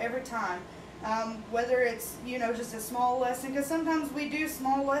heart out every time. Whether it's, just a small lesson, because sometimes we do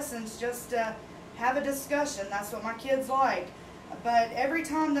small lessons just to have a discussion. That's what my kids like. But every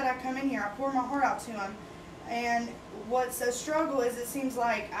time that I come in here, I pour my heart out to them. And what's a struggle is it seems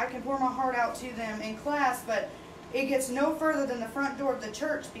like I can pour my heart out to them in class, but it gets no further than the front door of the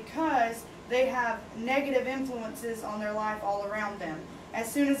church because they have negative influences on their life all around them.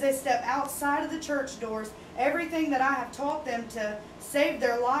 As soon as they step outside of the church doors, everything that I have taught them to save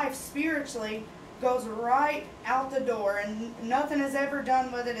their life spiritually goes right out the door, and nothing is ever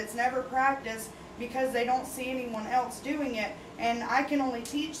done with it. It's never practiced because they don't see anyone else doing it, and I can only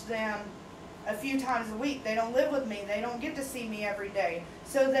teach them a few times a week. They don't live with me. They don't get to see me every day.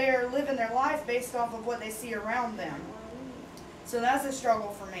 So they are living their life based off of what they see around them. So that's a struggle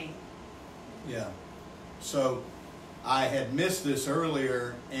for me. Yeah. So I had missed this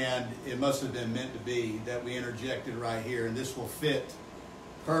earlier, and it must have been meant to be that we interjected right here, and this will fit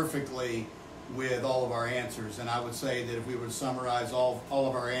perfectly with all of our answers. And I would say that if we were to summarize all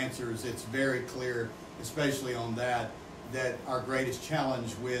of our answers, it's very clear, especially on that our greatest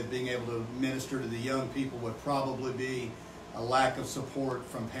challenge with being able to minister to the young people would probably be a lack of support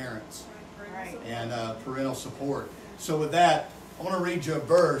from parents Right. and parental support. So with that, I want to read you a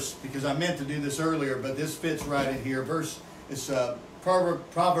verse, because I meant to do this earlier, but this fits right in here. It's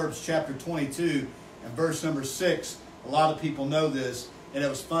Proverbs chapter 22 and verse number 6. A lot of people know this, and it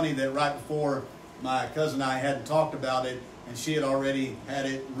was funny that right before my cousin and I hadn't talked about it, and she had already had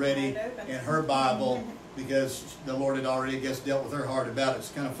it ready in her Bible, because the Lord had already, I guess, dealt with her heart about it.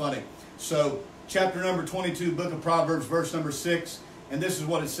 It's kind of funny. So, chapter number 22, book of Proverbs, verse number 6, and this is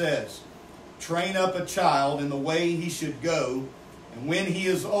what it says. Train up a child in the way he should go, and when he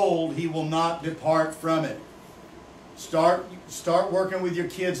is old, he will not depart from it. Start working with your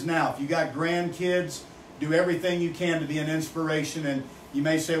kids now. If you got grandkids, do everything you can to be an inspiration. And you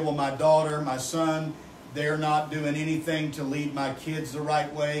may say, well, my daughter, my son, they're not doing anything to lead my kids the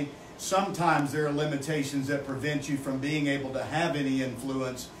right way. Sometimes there are limitations that prevent you from being able to have any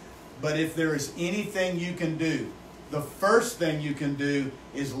influence. But if there is anything you can do, the first thing you can do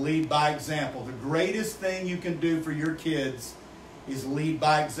is lead by example. The greatest thing you can do for your kids is lead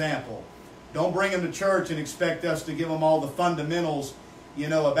by example. Don't bring them to church and expect us to give them all the fundamentals,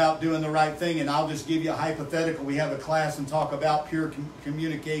 about doing the right thing. And I'll just give you a hypothetical. We have a class and talk about pure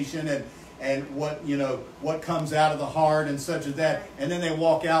communication and what comes out of the heart and such as that. And then they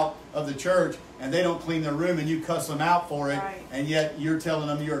walk out of the church and they don't clean their room and you cuss them out for it. Right. And yet you're telling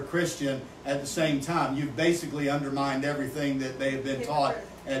them you're a Christian at the same time. You've basically undermined everything that they have been taught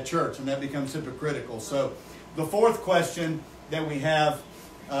at church, and that becomes hypocritical. So the fourth question that we have,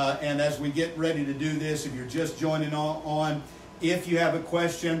 and as we get ready to do this, if you're just joining on, if you have a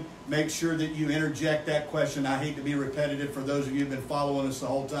question, make sure that you interject that question. I hate to be repetitive for those of you who have been following us the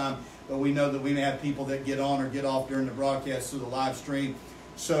whole time, but we know that we may have people that get on or get off during the broadcast through the live stream.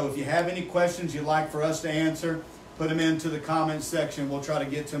 So if you have any questions you'd like for us to answer, put them into the comments section. We'll try to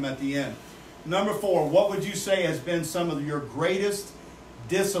get to them at the end. Number 4, what would you say has been some of your greatest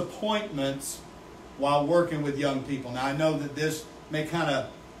disappointments while working with young people? Now, I know that this may kind of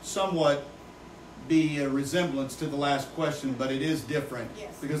somewhat be a resemblance to the last question, but it is different.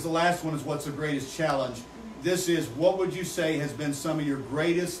 Yes. Because the last one is what's the greatest challenge. This is, what would you say has been some of your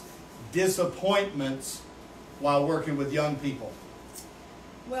greatest disappointments while working with young people?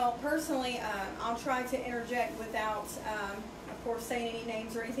 Well, personally, I'll try to interject without, of course, saying any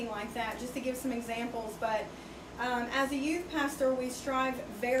names or anything like that, just to give some examples. But as a youth pastor, we strive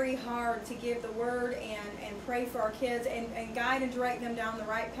very hard to give the word and pray for our kids and guide and direct them down the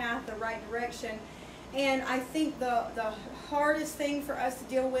right path, the right direction. And I think the hardest thing for us to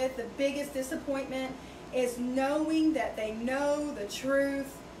deal with, the biggest disappointment, is knowing that they know the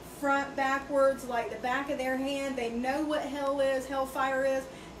truth front, backwards, like the back of their hand. They know what hell is, hellfire is.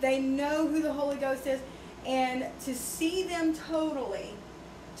 They know who the Holy Ghost is. And to see them totally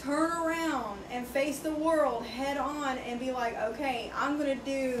turn around and face the world head on and be like, okay, I'm going to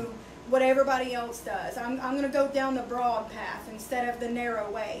do what everybody else does. I'm going to go down the broad path instead of the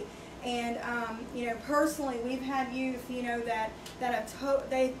narrow way. And, you know, personally, we've had youth, you know, that have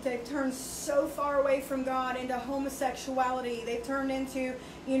they've turned so far away from God into homosexuality. They've turned into,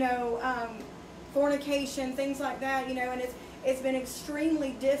 you know, fornication, things like that, you know, and it's been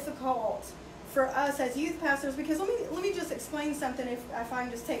extremely difficult for us as youth pastors, because let me just explain something if I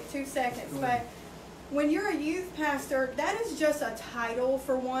can just take 2 seconds. But when you're a youth pastor, that is just a title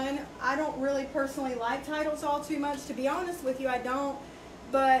for one. I don't really personally like titles all too much, to be honest with you. I don't.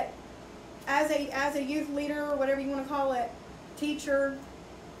 But as a youth leader, or whatever you want to call it, teacher,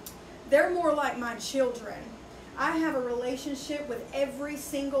 they're more like my children. I have a relationship with every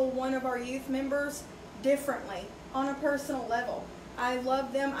single one of our youth members differently on a personal level. I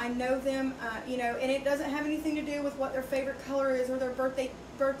love them. I know them, you know, and it doesn't have anything to do with what their favorite color is or their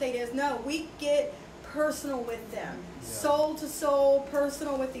birthday is. No, we get personal with them, soul to soul,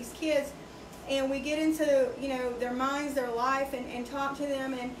 personal with these kids, and we get into, you know, their minds, their life, and talk to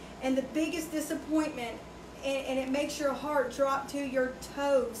them. And the biggest disappointment, and it makes your heart drop to your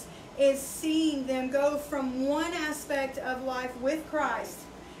toes, is seeing them go from one aspect of life with Christ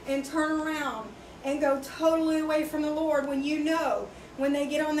and turn around and go totally away from the Lord, when you know, when they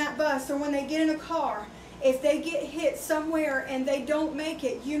get on that bus or when they get in a car, if they get hit somewhere and they don't make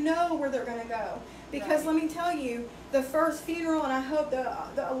it, you know where they're going to go. Because let me tell you, the first funeral, and I hope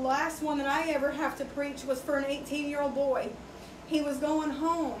the last one that I ever have to preach, was for an 18-year-old boy. He was going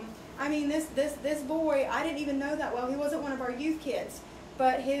home. I mean, this boy, I didn't even know that well. He wasn't one of our youth kids,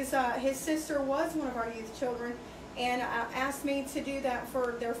 but his sister was one of our youth children, and asked me to do that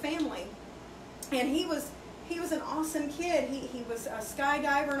for their family. And he was an awesome kid. He was a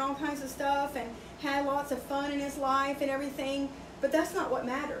skydiver and all kinds of stuff, and had lots of fun in his life and everything. But that's not what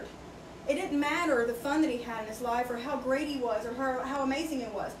mattered. It didn't matter the fun that he had in his life, or how great he was, or how amazing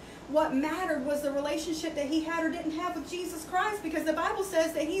it was. What mattered was the relationship that he had or didn't have with Jesus Christ, because the Bible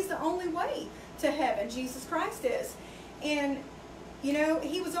says that he's the only way to heaven. Jesus Christ is. And, you know,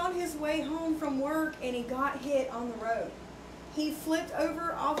 he was on his way home from work, and he got hit on the road. He flipped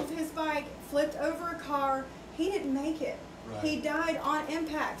over off of his bike, flipped over a car. He didn't make it. Right. He died on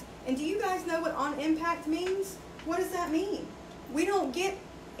impact. And do you guys know what on impact means? What does that mean? We don't get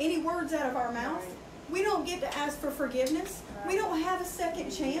any words out of our mouth. Right. We don't get to ask for forgiveness. Right. We don't have a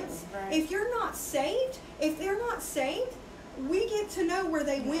second chance. Right. If you're not saved, if they're not saved, we get to know where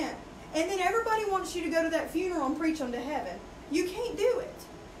they went. And then everybody wants you to go to that funeral and preach them to heaven. You can't do it.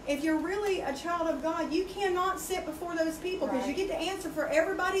 If you're really a child of God, you cannot sit before those people, because you get to answer for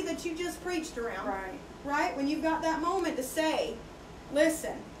everybody that you just preached around. Right. Right? When you've got that moment to say,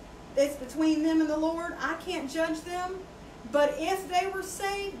 listen, it's between them and the Lord. I can't judge them. But if they were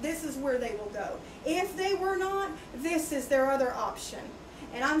saved, this is where they will go. If they were not, this is their other option.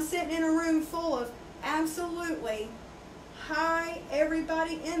 And I'm sitting in a room full of absolutely high,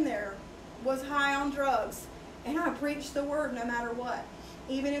 everybody in there was high on drugs. And I preached the word no matter what.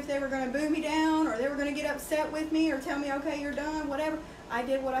 Even if they were going to boo me down, or they were going to get upset with me, or tell me, okay, you're done, whatever. I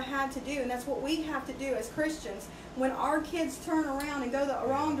did what I had to do, and that's what we have to do as Christians. When our kids turn around and go the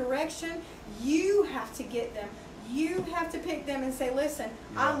wrong direction, you have to get them. You have to pick them and say, listen,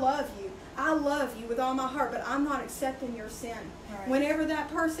 I love you. I love you with all my heart, but I'm not accepting your sin. Right. Whenever that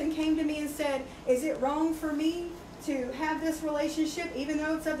person came to me and said, is it wrong for me to have this relationship even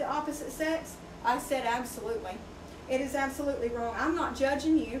though it's of the opposite sex? I said, absolutely. It is absolutely wrong. I'm not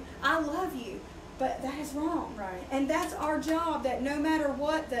judging you. I love you. But that is wrong. Right. And that's our job, that no matter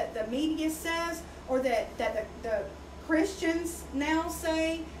what the media says, or that the Christians now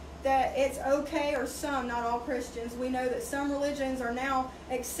say, that it's okay, or some, not all Christians. We know that some religions are now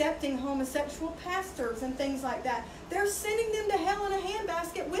accepting homosexual pastors and things like that. They're sending them to hell in a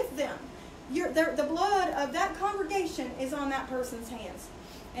handbasket with them. The blood of that congregation is on that person's hands.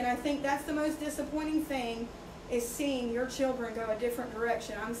 And I think that's the most disappointing thing, is seeing your children go a different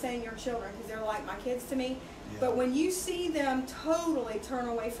direction. I'm saying your children because they're like my kids to me. Yeah. But when you see them totally turn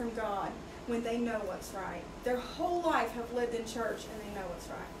away from God, when they know what's right, their whole life have lived in church and they know what's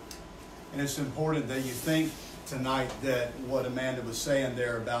right. And it's important that you think tonight that what Amanda was saying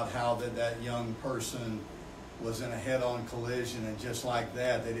there about how that young person was in a head-on collision, and just like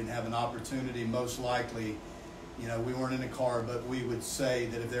that, they didn't have an opportunity. Most likely, you know, we weren't in a car, but we would say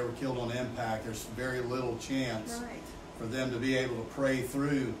that if they were killed on impact, there's very little chance for them to be able to pray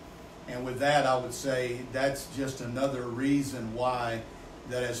through. And with that, I would say that's just another reason why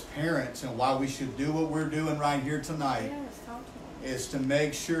that as parents, and why we should do what we're doing right here tonight, Yes, talk to them. is to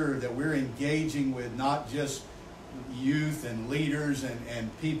make sure that we're engaging with not just youth and leaders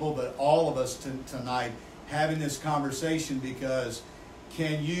and people, but all of us tonight having this conversation. Because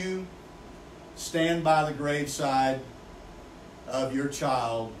can you stand by the graveside of your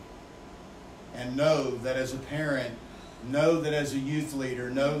child and know that as a parent, know that as a youth leader,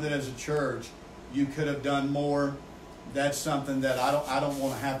 know that as a church, you could have done more? That's something that I don't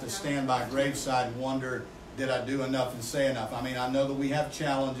want to have to stand by a graveside and wonder, did I do enough and say enough? I mean, I know that we have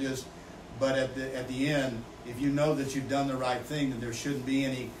challenges, but at the end, if you know that you've done the right thing, then there shouldn't be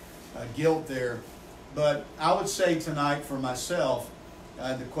any guilt there. But I would say tonight for myself,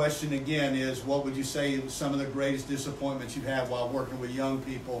 the question again is, what would you say some of the greatest disappointments you've had while working with young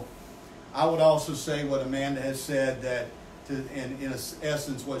people? I would also say what Amanda has said, that in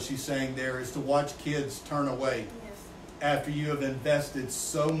essence what she's saying there is to watch kids turn away Yes. after you have invested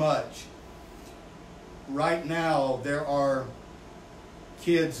so much. Right now, there are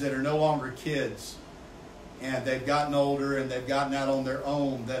kids that are no longer kids, and they've gotten older and they've gotten out on their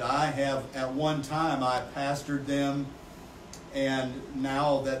own, that I have, at one time, I pastored them, and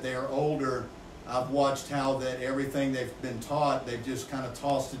now that they're older, I've watched how that everything they've been taught, they've just kind of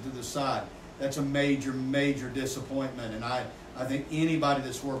tossed it to the side. That's a major, major disappointment, and I think anybody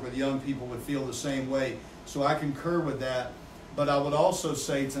that's worked with young people would feel the same way. So I concur with that. But I would also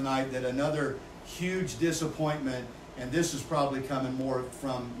say tonight that another huge disappointment, and this is probably coming more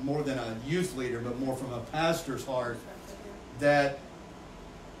than a youth leader, but more from a pastor's heart, that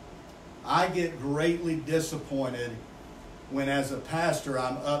I get greatly disappointed when, as a pastor,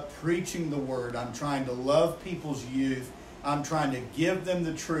 I'm up preaching the word, I'm trying to love people's youth, I'm trying to give them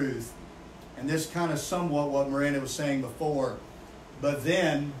the truth, and this kind of somewhat what Miranda was saying before, but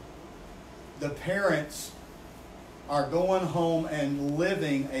then the parents are going home and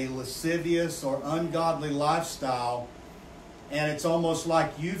living a lascivious or ungodly lifestyle, and it's almost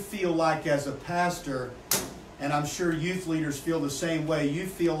like you feel like, as a pastor, and I'm sure youth leaders feel the same way, you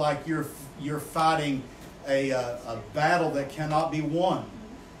feel like you're fighting a battle that cannot be won.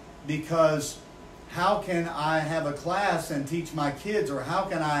 Because how can I have a class and teach my kids, or how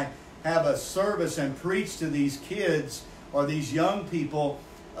can I have a service and preach to these kids or these young people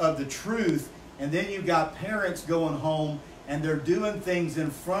of the truth, and then you've got parents going home and they're doing things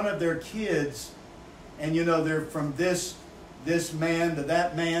in front of their kids, and they're from this man to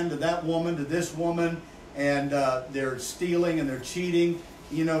that woman to this woman, and they're stealing and they're cheating.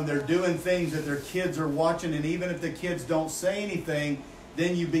 They're doing things that their kids are watching, and even if the kids don't say anything,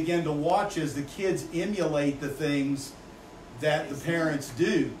 then you begin to watch as the kids emulate the things that the parents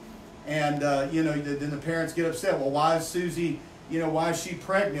do. And, then the parents get upset. Well, why is Susie, why is she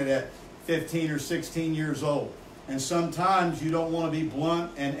pregnant at 15 or 16 years old? And sometimes you don't want to be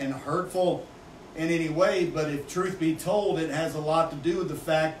blunt and hurtful in any way, but if truth be told, it has a lot to do with the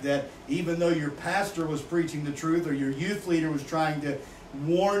fact that even though your pastor was preaching the truth, or your youth leader was trying to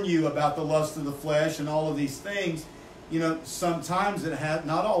warn you about the lust of the flesh and all of these things, sometimes it has,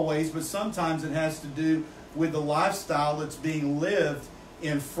 not always, but sometimes it has to do with the lifestyle that's being lived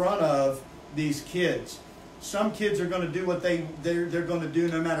in front of these kids. Some kids are going to do what they're going to do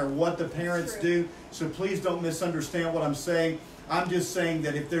no matter what the parents do. So please don't misunderstand what I'm saying. I'm just saying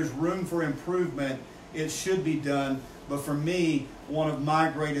that if there's room for improvement, it should be done. But for me, one of my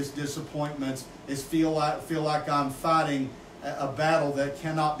greatest disappointments is feel like I'm fighting a battle that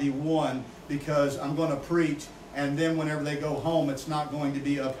cannot be won, because I'm going to preach, and then whenever they go home, it's not going to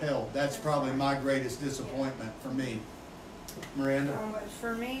be upheld. That's probably my greatest disappointment for me. Miranda?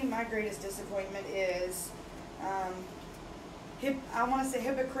 For me, my greatest disappointment is, I want to say,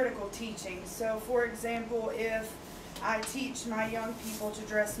 hypocritical teaching. So, for example, if I teach my young people to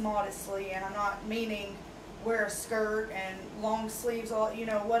dress modestly, and I'm not meaning wear a skirt and long sleeves, all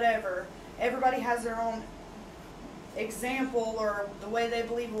whatever. Everybody has their own example or the way they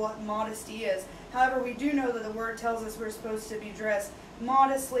believe what modesty is. However, we do know that the Word tells us we're supposed to be dressed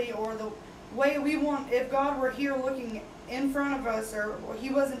modestly, or the way we want. If God were here looking in front of us, or He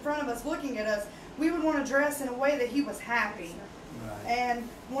was in front of us looking at us, we would want to dress in a way that He was happy. Right. And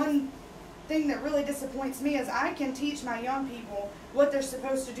one thing that really disappoints me is I can teach my young people what they're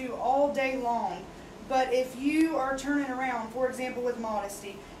supposed to do all day long, but if you are turning around, for example, with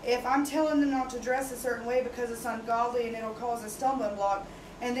modesty, if I'm telling them not to dress a certain way because it's ungodly and it'll cause a stumbling block,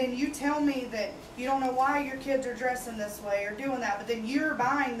 and then you tell me that you don't know why your kids are dressing this way or doing that, but then you're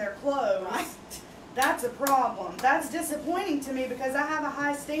buying their clothes, Right. That's a problem. That's disappointing to me, because I have a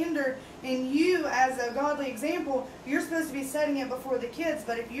high standard, and you, as a godly example, you're supposed to be setting it before the kids.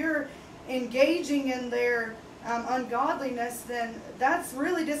 But if you're engaging in their ungodliness, then that's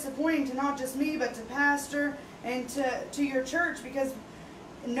really disappointing to not just me, but to pastor and to your church, because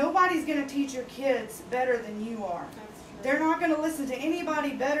nobody's going to teach your kids better than you are. They're not going to listen to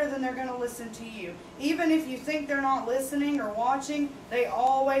anybody better than they're going to listen to you. Even if you think they're not listening or watching, they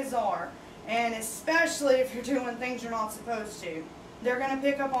always are. And especially if you're doing things you're not supposed to. They're going to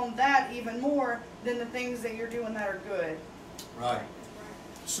pick up on that even more than the things that you're doing that are good. Right.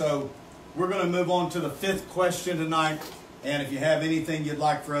 So we're going to move on to the 5th question tonight. And if you have anything you'd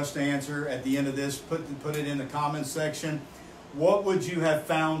like for us to answer at the end of this, put it in the comments section. What would you have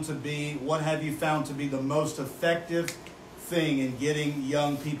found to be, what have you found to be the most effective thing in getting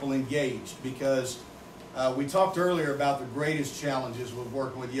young people engaged? Because we talked earlier about the greatest challenges with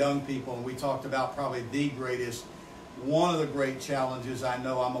working with young people, and we talked about probably the greatest. One of the great challenges I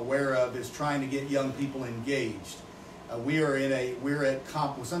know I'm aware of is trying to get young people engaged.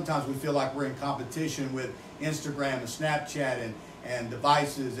 Sometimes we feel like we're in competition with Instagram and Snapchat and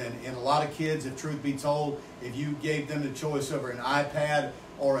devices, and a lot of kids, if truth be told, if you gave them the choice over an iPad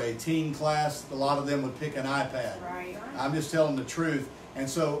or a teen class, a lot of them would pick an iPad. Right. I'm just telling the truth. And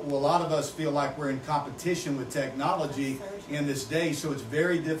so a lot of us feel like we're in competition with technology in this day, so it's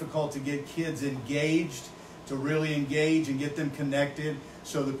very difficult to get kids engaged, to really engage and get them connected.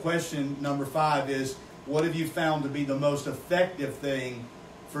 So the question number 5 is, what have you found to be the most effective thing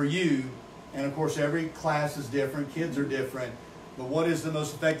for you? And of course, every class is different, kids are different, but what is the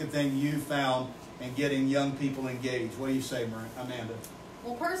most effective thing you found in getting young people engaged? What do you say, Amanda?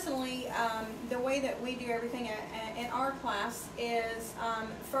 Well, personally, the way that we do everything in our class is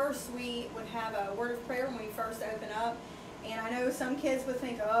first we would have a word of prayer when we first open up. And I know some kids would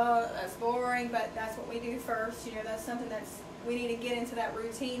think, oh, that's boring, but that's what we do first. You know, that's something we need to get into that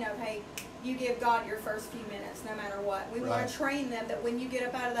routine of, hey, you give God your first few minutes no matter what. We want to train them that when you get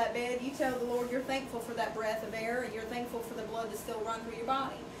up out of that bed, you tell the Lord you're thankful for that breath of air and you're thankful for the blood to still run through your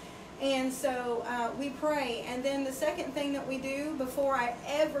body. And so we pray. And then the second thing that we do before I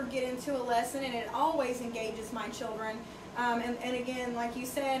ever get into a lesson, and it always engages my children, and again, like you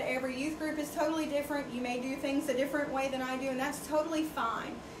said, every youth group is totally different. You may do things a different way than I do, and that's totally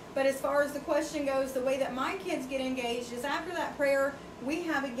fine. But as far as the question goes, the way that my kids get engaged is after that prayer, we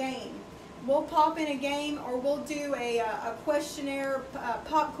have a game. We'll pop in a game, or we'll do a questionnaire,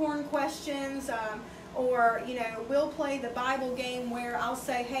 popcorn questions, or, you know, we'll play the Bible game where I'll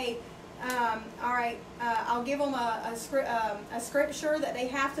say, hey, all right, I'll give them a scripture that they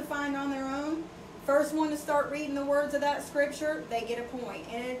have to find on their own. First one to start reading the words of that scripture, they get a point.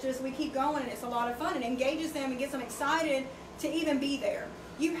 And we keep going, and it's a lot of fun. It engages them and gets them excited to even be there.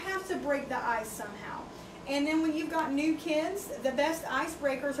 You have to break the ice somehow. And then when you've got new kids, the best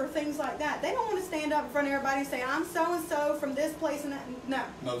icebreakers are things like that. They don't want to stand up in front of everybody and say, I'm so-and-so from this place and that.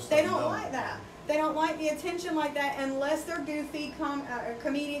 No, they don't like that. They don't like the attention like that unless they're goofy,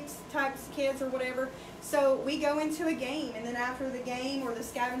 comedic types kids or whatever. So we go into a game, and then after the game or the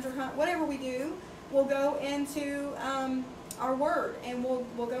scavenger hunt, whatever we do, we'll go into our word, and we'll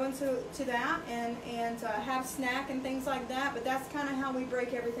go into that and have snack and things like that. But that's kind of how we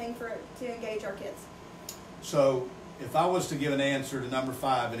break everything to engage our kids. So if I was to give an answer to number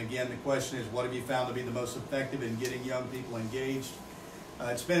 5, and again the question is, what have you found to be the most effective in getting young people engaged?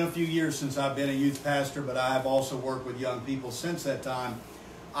 It's been a few years since I've been a youth pastor, but I have also worked with young people since that time.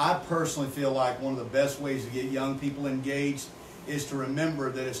 I personally feel like one of the best ways to get young people engaged is to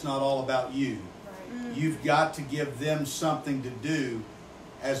remember that it's not all about you. Right. You've got to give them something to do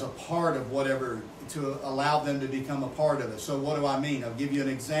as a part of whatever, to allow them to become a part of it. So what do I mean? I'll give you an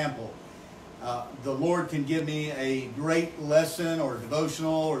example. The Lord can give me a great lesson or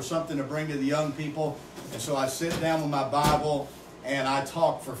devotional or something to bring to the young people, and so I sit down with my Bible and I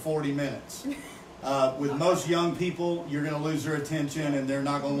talk for 40 minutes. With most young people, you're going to lose their attention and they're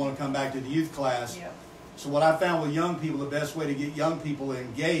not going to want to come back to the youth class. Yep. So what I found with young people, the best way to get young people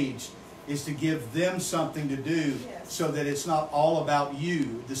engaged is to give them something to do, so that it's not all about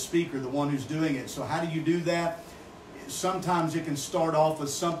you, the speaker, the one who's doing it. So how do you do that? Sometimes it can start off with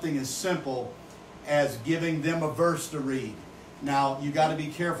something as simple as giving them a verse to read. Now, you got to be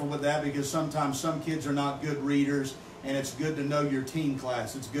careful with that, because sometimes some kids are not good readers, and it's good to know your teen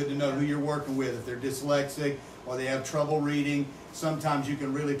class. It's good to know who you're working with. If they're dyslexic or they have trouble reading, sometimes you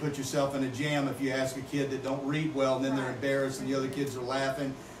can really put yourself in a jam if you ask a kid that don't read well, and then they're embarrassed and the other kids are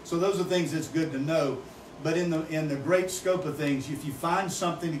laughing. So those are things that's good to know. But in the great scope of things, if you find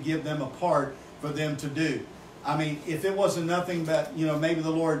something to give them a part for them to do. I mean, if it wasn't nothing but, you know, maybe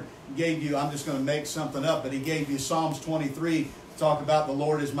the Lord gave you, I'm just going to make something up, but He gave you Psalms 23 to talk about the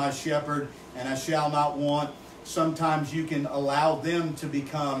Lord is my shepherd and I shall not want. sometimes you can allow them to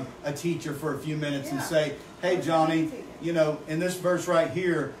become a teacher for a few minutes and Yeah. say, hey, Johnny, you know, in this verse right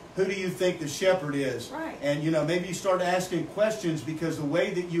here, who do you think the shepherd is? Right. And, you know, maybe you start asking questions, because the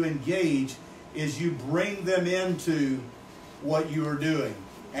way that you engage is you bring them into what you are doing.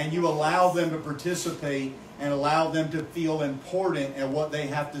 And you allow them to participate and allow them to feel important, and what they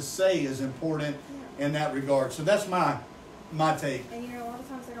have to say is important in that regard. So that's my take. And you know, a lot of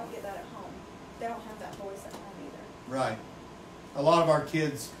times they don't get that at home. They don't have that voice at home either. Right. A lot of our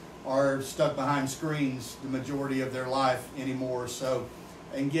kids are stuck behind screens the majority of their life anymore. So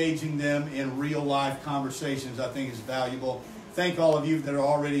engaging them in real life conversations, I think, is valuable. Thank all of you that are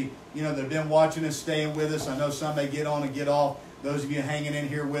already, you know, that have been watching us, staying with us. I know some may get on and get off. Those of you hanging in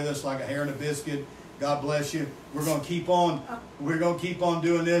here with us like a hair and a biscuit, God bless you. We're going to keep on. We're going to keep on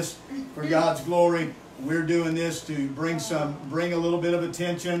doing this for God's glory. We're doing this to bring a little bit of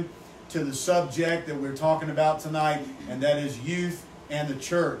attention to the subject that we're talking about tonight, and that is youth and the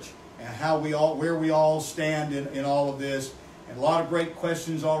church, and where we all stand in all of this. And a lot of great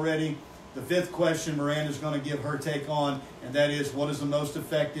questions already. The fifth question Miranda's going to give her take on, and that is, what is the most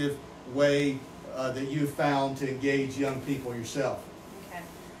effective way that you've found to engage young people yourself? Okay.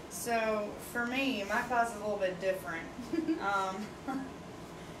 So for me, my class is a little bit different.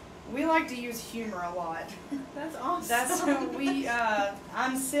 We like to use humor a lot. That's awesome. That's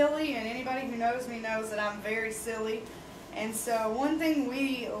I'm silly, and anybody who knows me knows that I'm very silly. And so one thing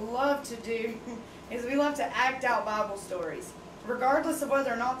we love to do is we love to act out Bible stories. Regardless of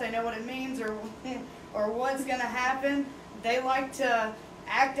whether or not they know what it means or what's going to happen, they like to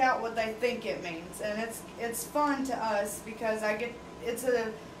act out what they think it means. And it's fun to us, because it's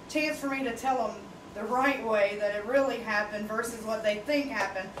a chance for me to tell them the right way that it really happened versus what they think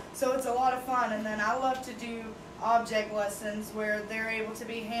happened. So it's a lot of fun. And then I love to do object lessons where they're able to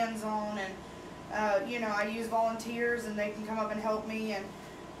be hands-on, and you know, I use volunteers and they can come up and help me, and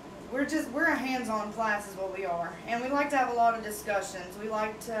we're a hands-on class is what we are. And we like to have a lot of discussions.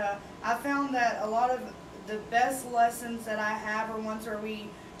 I found that a lot of the best lessons that I have are ones where we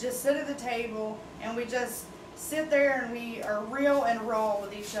just sit at the table and we just sit there and we are real and raw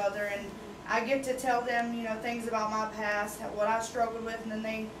with each other, and I get to tell them, you know, things about my past, what I struggled with, and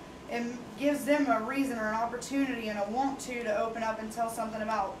then it gives them a reason or an opportunity and a want to open up and tell something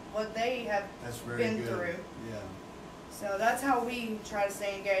about what they have been through. Yeah. So that's how we try to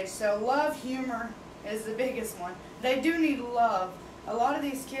stay engaged. So love, humor is the biggest one. They do need love. A lot of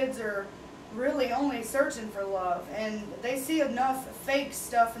these kids are really only searching for love, and they see enough fake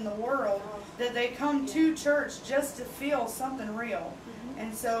stuff in the world that they come to church just to feel something real.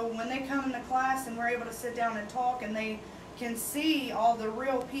 And so when they come into class and we're able to sit down and talk, and they can see all the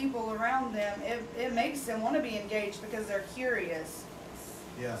real people around them, it makes them want to be engaged because they're curious.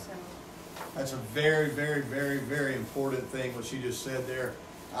 Yeah. So. That's a very, very, very, very important thing, what she just said there.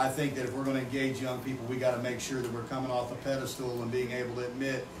 I think that if we're going to engage young people, we got to make sure that we're coming off the pedestal and being able to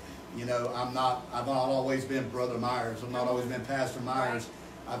admit, you know, I've not always been Brother Myers. I've not always been Pastor Myers.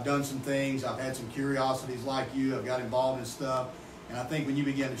 I've done some things. I've had some curiosities like you. I've got involved in stuff. And I think when you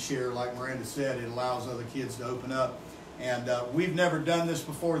begin to share, like Miranda said, it allows other kids to open up. And we've never done this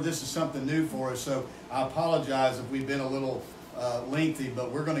before. This is something new for us. So I apologize if we've been a little lengthy, but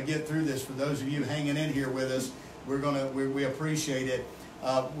we're going to get through this. For those of you hanging in here with us, we appreciate it.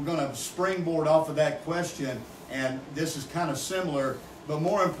 We're going to springboard off of that question, and this is kind of similar, but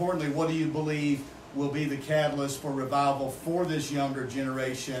more importantly, what do you believe will be the catalyst for revival for this younger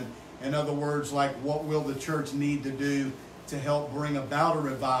generation? In other words, like, what will the church need to do to help bring about a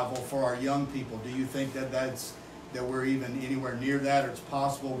revival for our young people? Do you think that we're even anywhere near that, or it's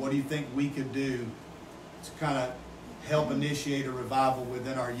possible? What do you think we could do to kind of help initiate a revival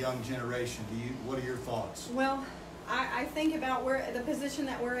within our young generation? What are your thoughts? Well, I think about the position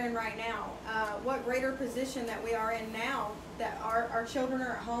that we're in right now. What greater position that we are in now, that our children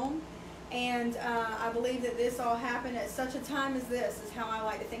are at home. And I believe that this all happened at such a time as this, is how I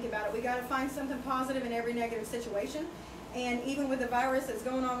like to think about it. We got to find something positive in every negative situation. And even with the virus that's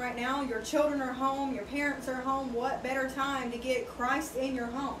going on right now, your children are home, your parents are home. What better time to get Christ in your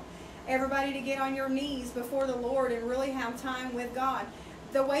home? Everybody to get on your knees before the Lord and really have time with God.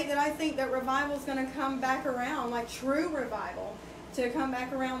 The way that I think that revival is going to come back around, like true revival, to come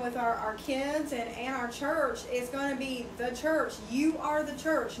back around with our kids and our church, is going to be the church. You are the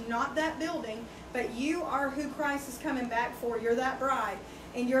church, not that building, but you are who Christ is coming back for. You're that bride,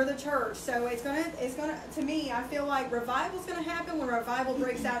 and you're the church. So it's gonna to me, I feel like revival is going to happen when revival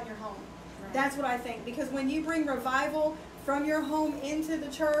breaks out in your home. Right. That's what I think, because when you bring revival from your home into the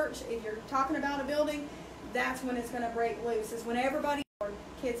church, if you're talking about a building, that's when it's going to break loose. Is when everybody,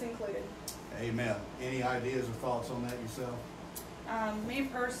 kids included. Amen. Any ideas or thoughts on that yourself? Me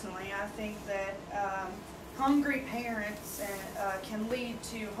personally, I think that hungry parents can lead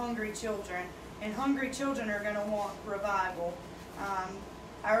to hungry children, and hungry children are going to want revival.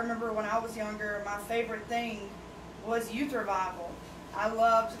 I remember when I was younger, my favorite thing was youth revival. I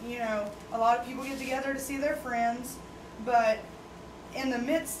loved, a lot of people get together to see their friends, but in the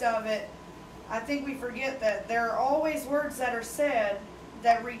midst of it, I think we forget that there are always words that are said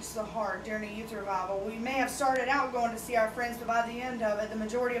that reach the heart during a youth revival. We may have started out going to see our friends, but by the end of it, the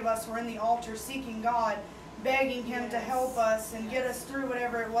majority of us were in the altar seeking God, begging Him to help us and get us through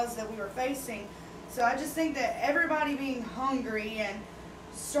whatever it was that we were facing. So I just think that everybody being hungry and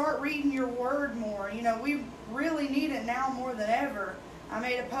start reading your word more. We really need it now more than ever. I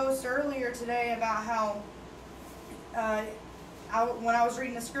made a post earlier today about how when I was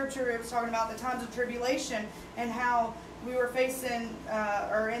reading the scripture, it was talking about the times of tribulation and how we were facing,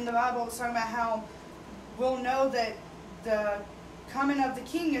 or in the Bible, it was talking about how we'll know that the coming of the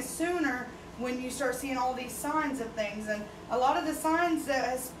King is sooner when you start seeing all these signs of things. And a lot of the signs that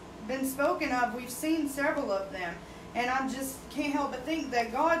has been spoken of, we've seen several of them. And I just can't help but think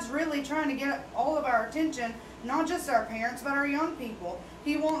that God's really trying to get all of our attention, not just our parents, but our young people.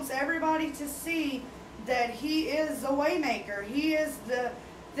 He wants everybody to see that He is the waymaker. He is the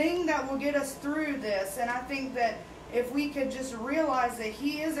thing that will get us through this. And I think that if we could just realize that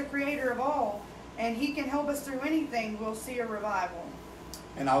He is a creator of all and He can help us through anything, we'll see a revival.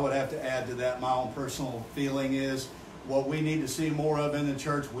 And I would have to add to that, my own personal feeling is what we need to see more of in the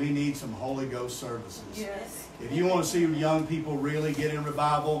church, we need some Holy Ghost services. Yes. If you want to see young people really get in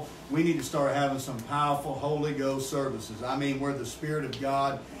revival, we need to start having some powerful Holy Ghost services. I mean, where the Spirit of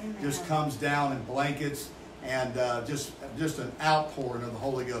God just comes down and blankets and just an outpouring of the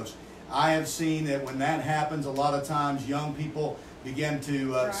Holy Ghost. I have seen that when that happens, a lot of times young people begin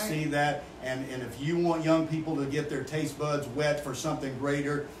to see that. And if you want young people to get their taste buds wet for something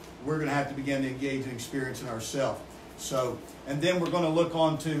greater, we're going to have to begin to engage and experience it ourselves. So, and then we're going to look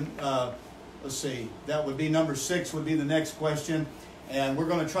on to, let's see, that would be number 6 would be the next question. And we're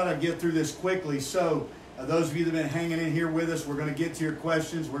going to try to get through this quickly. So, those of you that have been hanging in here with us, we're going to get to your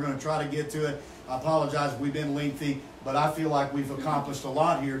questions. We're going to try to get to it. I apologize if we've been lengthy, but I feel like we've accomplished a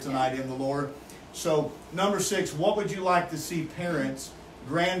lot here tonight in the Lord. So, number 6, what would you like to see parents,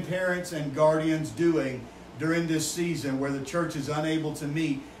 grandparents, and guardians doing during this season where the church is unable to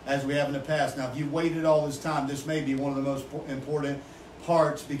meet as we have in the past? Now, if you've waited all this time, this may be one of the most important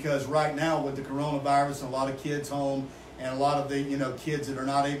parts, because right now with the coronavirus and a lot of kids home and a lot of the kids that are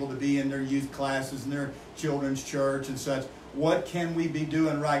not able to be in their youth classes and their children's church and such, what can we be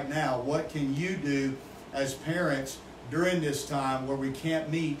doing right now? What can you do as parents during this time where we can't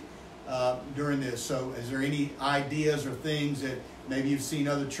meet during this? So is there any ideas or things that maybe you've seen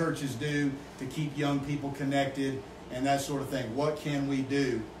other churches do to keep young people connected and that sort of thing? What can we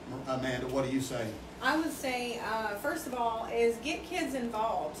do? Amanda, what do you say? I would say, first of all, is get kids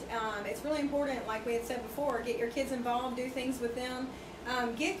involved. It's really important, like we had said before, get your kids involved, do things with them.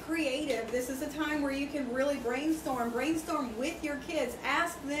 Get creative. This is a time where you can really brainstorm with your kids.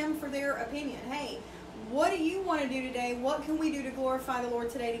 Ask them for their opinion. Hey, what do you want to do today? What can we do to glorify the Lord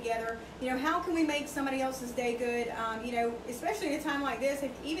today together? How can we make somebody else's day good? Especially in a time like this,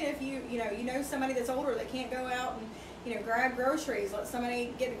 even if you know somebody that's older that can't go out and grab groceries. Let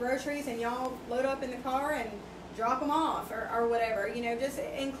somebody get the groceries and y'all load up in the car and drop them off or whatever. Just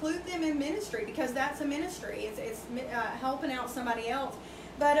include them in ministry, because that's a ministry. It's helping out somebody else.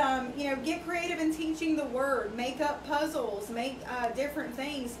 But, get creative in teaching the Word. Make up puzzles. Make different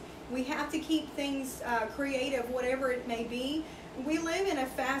things. We have to keep things creative, whatever it may be. We live in a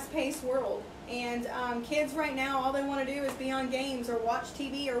fast-paced world. And kids right now, all they want to do is be on games or watch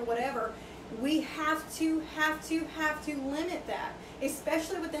TV or whatever. We have to limit that,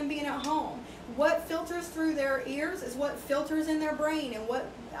 especially with them being at home. What filters through their ears is what filters in their brain,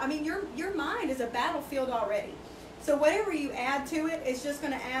 and your mind is a battlefield already. So whatever you add to it is just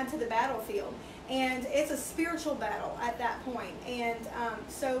going to add to the battlefield, and it's a spiritual battle at that point. And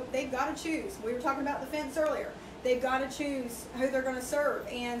so they've got to choose. We were talking about the fence earlier. They've got to choose who they're going to serve,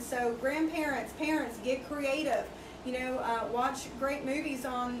 and so grandparents, parents, get creative. Watch great movies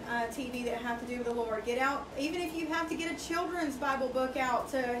on TV that have to do with the Lord. Get out, even if you have to get a children's Bible book out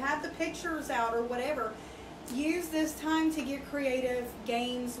to have the pictures out or whatever. Use this time to get creative,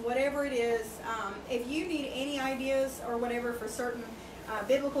 games, whatever it is. If you need any ideas or whatever for certain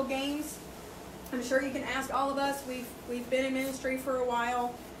biblical games, I'm sure you can ask all of us. We've been in ministry for a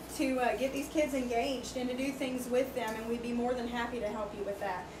while to get these kids engaged and to do things with them, and we'd be more than happy to help you with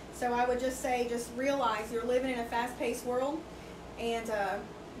that. So I would just say, just realize you're living in a fast-paced world, and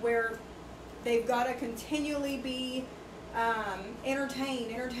where They've got to continually be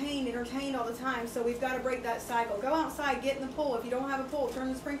entertained all the time. So we've got to break that cycle. Go outside, get in the pool. If you don't have a pool,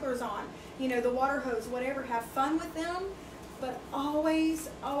 turn the sprinklers on. You know, the water hose, whatever. Have fun with them, but always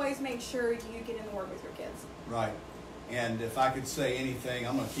make sure you get in the Word with your kids. Right. And if I could say anything,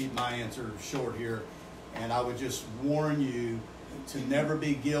 I'm going to keep my answer short here, and I would just warn you to never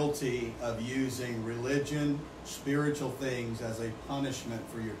be guilty of using religion, spiritual things as a punishment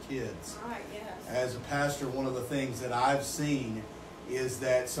for your kids. Right, yes. As a pastor, one of the things that I've seen is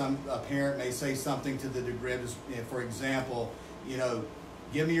that a parent may say something to the degree of, for example, you know,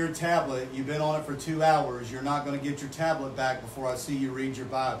 give me your tablet, you've been on it for 2 hours, you're not going to get your tablet back before I see you read your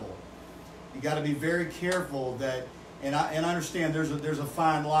Bible. You got to be very careful that, and I understand there's a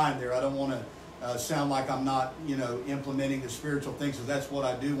fine line there. I don't want to sound like I'm not, you know, implementing the spiritual things, because that's what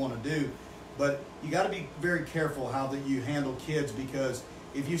I do want to do. But you got to be very careful how that you handle kids, because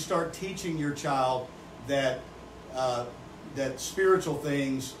if you start teaching your child that that spiritual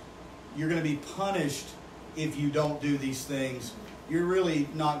things, you're going to be punished if you don't do these things. You're really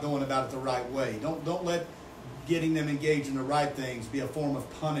not going about it the right way. Don't let getting them engaged in the right things be a form of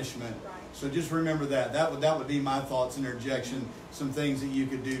punishment. Right. So just remember that. That would be my thoughts and interjection. Some things that you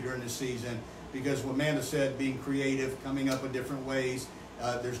could do during the season, because what Amanda said, being creative, coming up with different ways.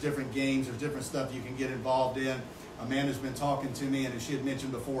 There's different games. There's different stuff you can get involved in. Amanda's been talking to me, and as she had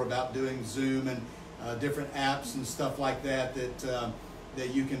mentioned before, about doing Zoom and different apps and stuff like that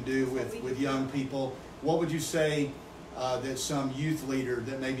that you can do with young people. What would you say that some youth leader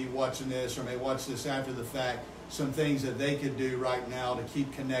that may be watching this or may watch this after the fact, some things that they could do right now to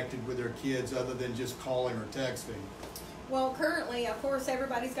keep connected with their kids other than just calling or texting? Well, currently, of course,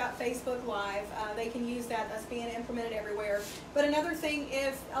 everybody's got Facebook Live. They can use that. That's being implemented everywhere. But another thing,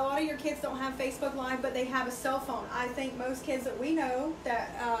 if a lot of your kids don't have Facebook Live, but they have a cell phone, I think most kids that we know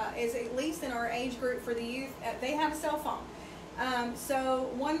that is at least in our age group for the youth, they have a cell phone. So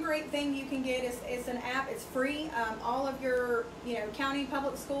one great thing you can get is an app. It's free. All of your county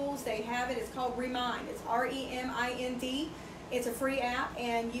public schools, they have it. It's called Remind. It's REMIND. It's a free app,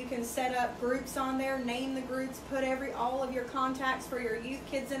 and you can set up groups on there, name the groups, put all of your contacts for your youth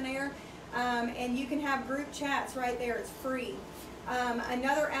kids in there, and you can have group chats right there. It's free.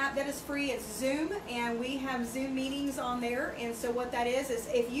 Another app that is free is Zoom, and we have Zoom meetings on there. And so what that is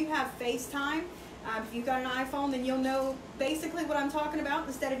if you have FaceTime, if you've got an iPhone, then you'll know basically what I'm talking about.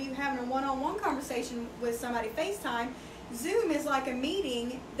 Instead of you having a one-on-one conversation with somebody FaceTime, Zoom is like a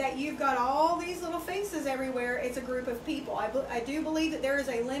meeting that you've got all these little faces everywhere. It's a group of people. I do believe that there is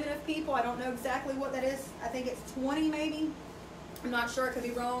a limit of people. I don't know exactly what that is. I think it's 20 maybe. I'm not sure. I could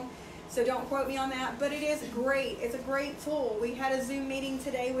be wrong. So don't quote me on that. But it is great. It's a great tool. We had a Zoom meeting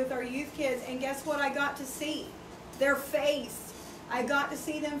today with our youth kids, and guess what I got to see? Their face. I got to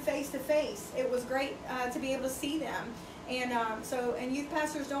see them face to face. It was great to be able to see them. And and youth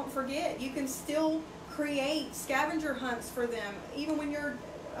pastors, don't forget, you can still create scavenger hunts for them, even when you're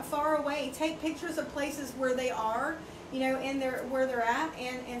far away. Take pictures of places where they are, where they're at,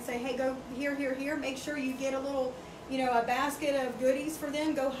 and say, hey, go here. Make sure you get a little, a basket of goodies for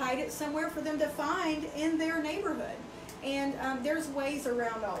them. Go hide it somewhere for them to find in their neighborhood. And there's ways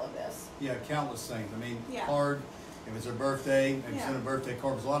around all of this. Yeah, countless things. I mean, Yeah. card, if it's a birthday, maybe Yeah. send a birthday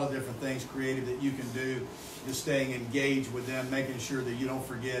card. There's a lot of different things creative that you can do, just staying engaged with them, making sure that you don't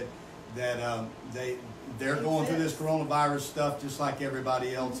forget that they're going through this coronavirus stuff just like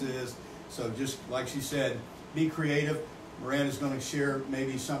everybody else is. So just like she said, be creative. Miranda's going to share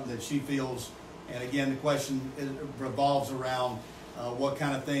maybe something that she feels. And again, the question revolves around what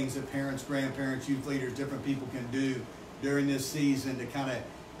kind of things that parents, grandparents, youth leaders, different people can do during this season to kind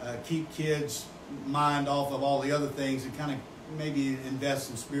of keep kids' mind off of all the other things and kind of maybe invest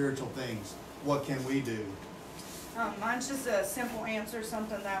in spiritual things. What can we do? Mine's just a simple answer,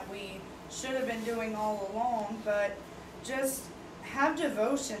 something that we should have been doing all along, but just have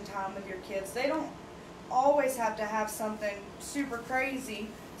devotion time with your kids. They don't always have to have something super crazy.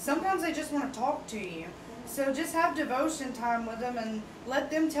 Sometimes they just want to talk to you. So just have devotion time with them and let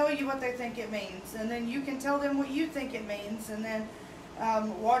them tell you what they think it means. And then you can tell them what you think it means. And then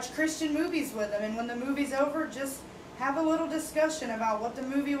watch Christian movies with them. And when the movie's over, just have a little discussion about what the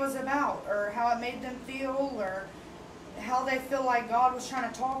movie was about, or how it made them feel, or how they feel like God was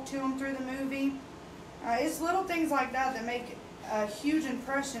trying to talk to them through the movie. It's little things like that that make a huge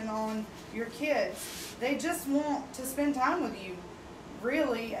impression on your kids. They just want to spend time with you,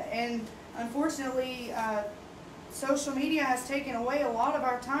 really. And unfortunately, social media has taken away a lot of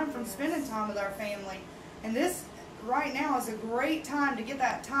our time from spending time with our family. And this right now is a great time to get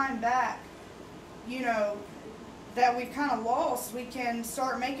that time back. that we've kind of lost, we can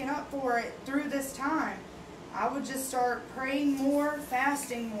start making up for it through this time. I would just start praying more,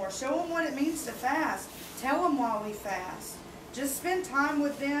 fasting more. Show them what it means to fast. Tell them why we fast. Just spend time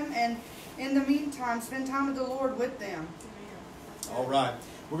with them, and in the meantime, spend time with the Lord with them. All right.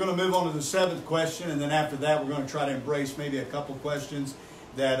 We're going to move on to the seventh question, and then after that, we're going to try to embrace maybe a couple questions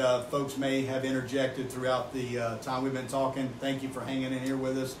that folks may have interjected throughout the time we've been talking. Thank you for hanging in here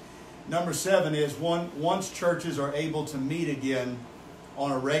with us. Number 7 is once churches are able to meet again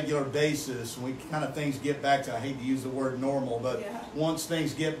on a regular basis, and we kind of things get back to, I hate to use the word normal, but once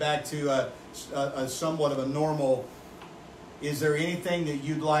things get back to a somewhat of a normal, is there anything that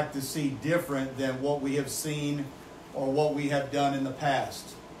you'd like to see different than what we have seen or what we have done in the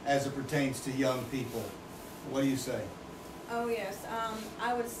past as it pertains to young people? What do you say? Oh yes,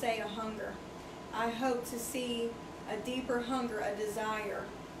 I would say a hunger. I hope to see a deeper hunger, a desire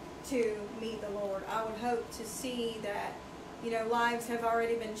to meet the Lord. I would hope to see that, lives have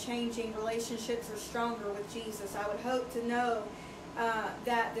already been changing, relationships are stronger with Jesus. I would hope to know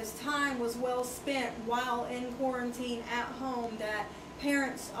that this time was well spent while in quarantine at home, that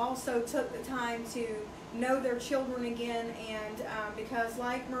parents also took the time to know their children again, and because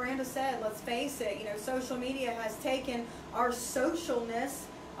like Miranda said, let's face it, social media has taken our socialness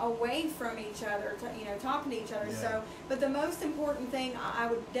away from each other, talking to each other. Yeah. So, but the most important thing I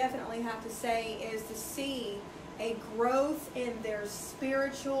would definitely have to say is to see a growth in their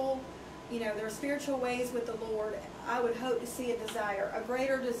spiritual ways with the Lord. I would hope to see a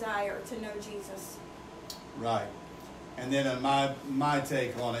greater desire to know Jesus. Right. And then my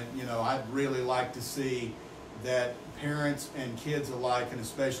take on it, I'd really like to see that parents and kids alike, and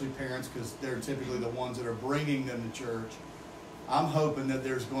especially parents because they're typically the ones that are bringing them to church, I'm hoping that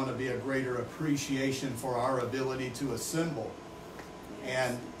there's going to be a greater appreciation for our ability to assemble.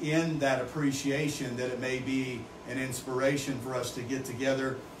 And in that appreciation, that it may be an inspiration for us to get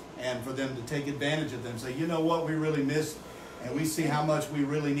together and for them to take advantage of them. Say, you know what, we really missed, and we see how much we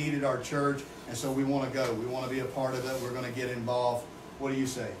really needed our church, and so we want to go. We want to be a part of it. We're going to get involved. What do you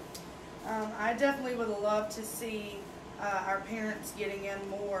say? I definitely would love to see our parents getting in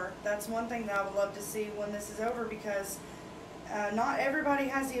more. That's one thing that I would love to see when this is over, because not everybody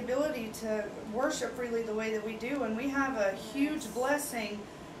has the ability to worship freely the way that we do, and we have a huge blessing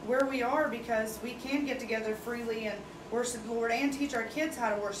where we are because we can get together freely and worship the Lord and teach our kids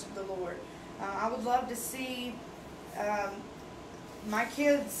how to worship the Lord. I would love to see my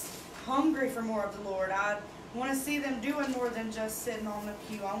kids hungry for more of the Lord. I want to see them doing more than just sitting on the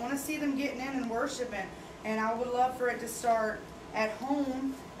pew. I want to see them getting in and worshiping, and I would love for it to start at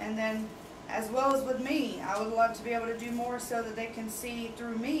home, and then as well as with me. I would love to be able to do more so that they can see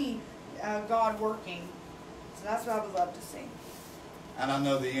through me God working. So that's what I would love to see. And I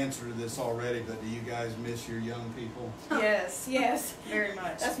know the answer to this already, but do you guys miss your young people? Yes. Yes. Very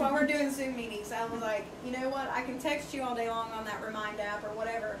much. That's why we're doing Zoom meetings. I was like, you know what? I can text you all day long on that Remind app or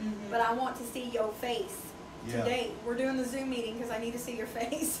whatever, but I want to see your face. Yeah. Today, we're doing the Zoom meeting because I need to see your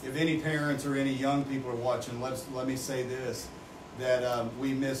face. If any parents or any young people are watching, let me say this, that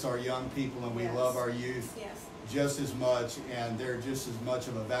we miss our young people and we love our youth just as much, and they're just as much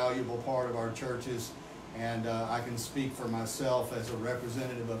of a valuable part of our churches. And I can speak for myself as a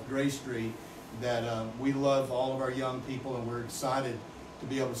representative of Grace Street that we love all of our young people, and we're excited to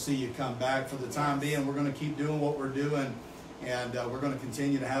be able to see you come back. For the time being, we're going to keep doing what we're doing, and we're going to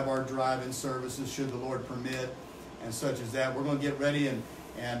continue to have our drive-in services should the Lord permit and such as that. We're going to get ready and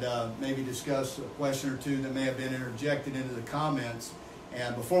maybe discuss a question or two that may have been interjected into the comments.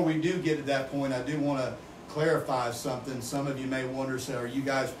 And before we do get to that point, I do want to clarify something. Some of you may wonder, say, are you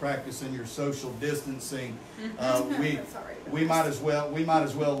guys practicing your social distancing? We might as well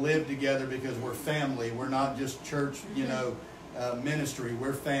live together because we're family. We're not just church, ministry.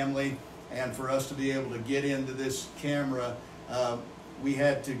 We're family, and for us to be able to get into this camera, we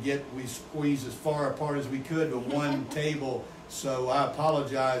squeezed as far apart as we could to one table. So I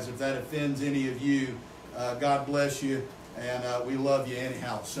apologize if that offends any of you. God bless you, and we love you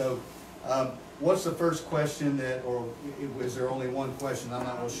anyhow. So what's the first question or is there only one question? I'm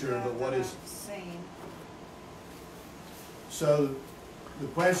not real sure, but what is? So the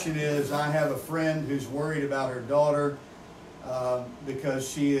question is, I have a friend who's worried about her daughter because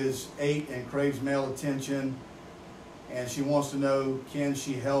she is 8 and craves male attention, and she wants to know, can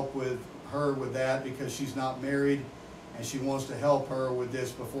she help her with that because she's not married, and she wants to help her with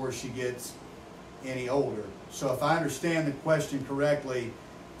this before she gets any older. So if I understand the question correctly,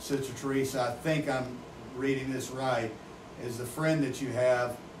 Sister Teresa, I think I'm reading this right, is the friend that you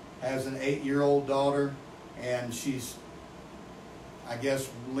have has an 8-year-old daughter, and she's, I guess,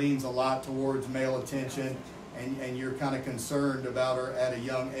 leans a lot towards male attention, and you're kind of concerned about her at a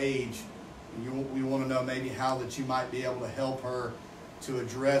young age, and we want to know maybe how that you might be able to help her to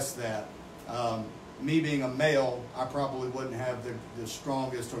address that. Me being a male, I probably wouldn't have the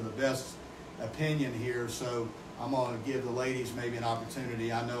strongest or the best opinion here, so I'm going to give the ladies maybe an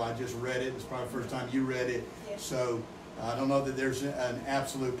opportunity. I know I just read it. It's probably the first time you read it. Yes. So I don't know that there's an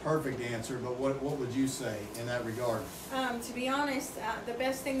absolute perfect answer, but what would you say in that regard? To be honest, the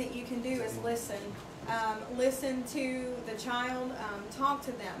best thing that you can do is listen. Listen to the child, talk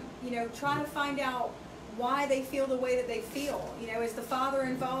to them. You know, try to find out why they feel the way that they feel. You know, is the father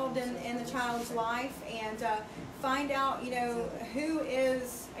involved in the child's life? And find out, you know, who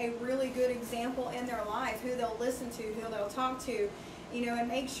is a really good example in their life, who they'll listen to, who they'll talk to, you know, and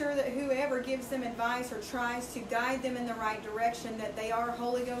make sure that whoever gives them advice or tries to guide them in the right direction, that they are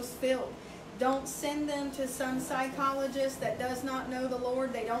Holy Ghost filled. Don't send them to some psychologist that does not know the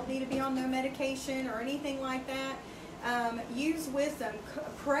Lord. They don't need to be on no medication or anything like that. Use wisdom.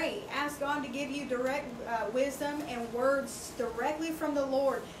 Pray. Ask God to give you direct wisdom and words directly from the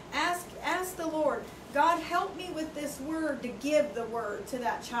Lord. Ask the Lord, God, help me with this word to give the word to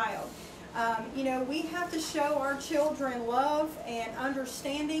that child. You know, we have to show our children love and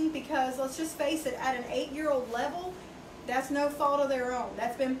understanding, because let's just face it, at an 8-year-old level, that's no fault of their own.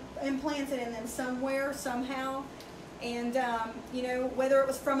 That's been implanted in them somewhere, somehow. And, you know, whether it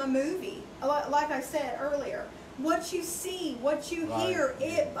was from a movie, like I said earlier, what you see, what you hear,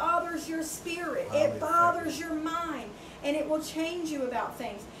 it bothers your spirit. It bothers your mind. And it will change you about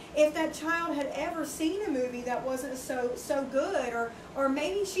things. If that child had ever seen a movie that wasn't so good, or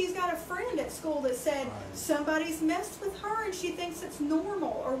maybe she's got a friend at school that said somebody's messed with her and she thinks it's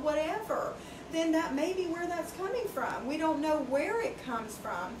normal or whatever, then that may be where that's coming from. We don't know where it comes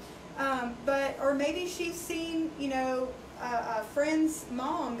from. Or maybe she's seen, you know, a friend's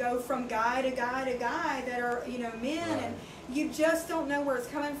mom go from guy to guy to guy that are, you know, men, and you just don't know where it's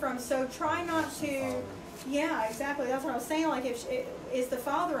coming from. So try not to. Yeah, exactly. That's what I was saying. Like, is the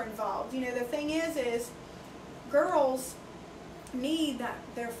father involved? You know, the thing is girls need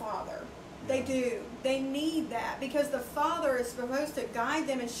their father. They do. They need that, because the father is supposed to guide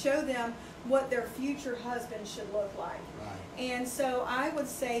them and show them what their future husband should look like. Right. And so I would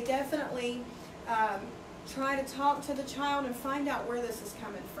say definitely try to talk to the child and find out where this is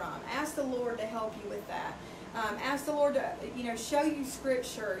coming from. Ask the Lord to help you with that. Ask the Lord to, you know, show you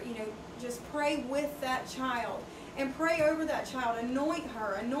scripture. You know, just pray with that child and pray over that child. Anoint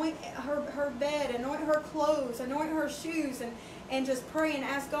her bed, anoint her clothes, anoint her shoes, and just pray and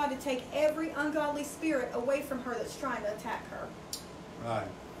ask God to take every ungodly spirit away from her that's trying to attack her. Right.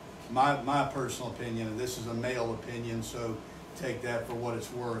 My personal opinion, and this is a male opinion, so take that for what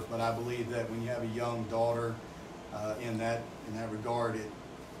it's worth, but I believe that when you have a young daughter in that regard,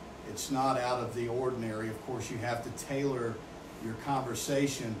 it's not out of the ordinary. Of course, you have to tailor your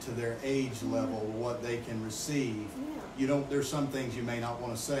conversation to their age level, what they can receive. Yeah. There's some things you may not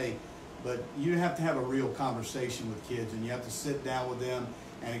want to say, but you have to have a real conversation with kids, and you have to sit down with them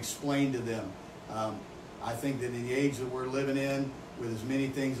and explain to them. I think that in the age that we're living in, with as many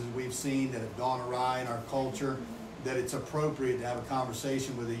things as we've seen that have gone awry in our culture, that it's appropriate to have a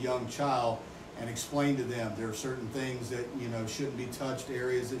conversation with a young child and explain to them there are certain things that, you know, shouldn't be touched,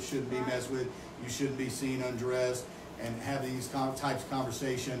 areas that shouldn't be messed with, you shouldn't be seen undressed, and have these types of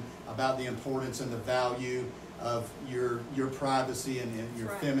conversation about the importance and the value of your privacy and your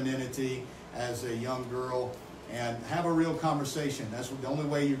femininity as a young girl, and have a real conversation. That's the only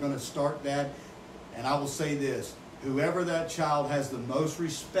way you're going to start that. And I will say this, whoever that child has the most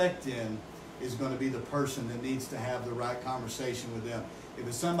respect in is going to be the person that needs to have the right conversation with them. If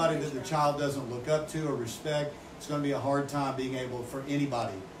it's somebody that the child doesn't look up to or respect, it's going to be a hard time being able for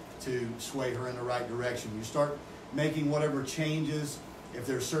anybody to sway her in the right direction. You start making whatever changes, if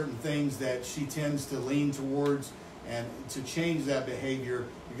there's certain things that she tends to lean towards, and to change that behavior,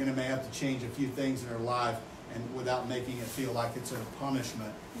 you're going to may have to change a few things in her life, and without making it feel like it's a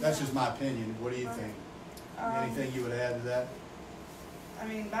punishment. That's just my opinion. What do you think? Anything you would add to that? I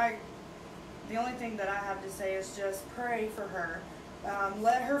mean, the only thing that I have to say is just pray for her.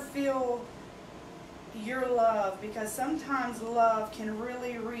 Let her feel your love, because sometimes love can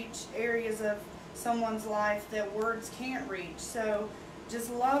really reach areas of someone's life that words can't reach. So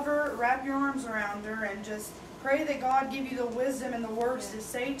just love her, wrap your arms around her, and just pray that God give you the wisdom and the words to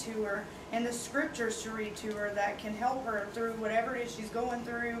say to her, and the scriptures to read to her that can help her through whatever it is she's going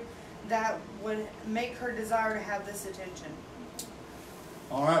through, that would make her desire to have this attention.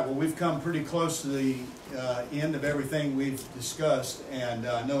 All right, well, we've come pretty close to the end of everything we've discussed, and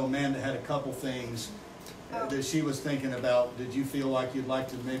I know Amanda had a couple things that she was thinking about. Did you feel like you'd like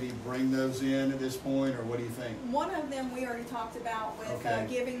to maybe bring those in at this point, or what do you think? One of them we already talked about with Okay.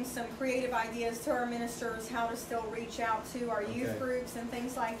 giving some creative ideas to our ministers, how to still reach out to our youth Okay. groups and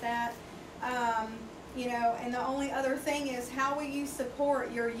things like that. You know, and the only other thing is, how will you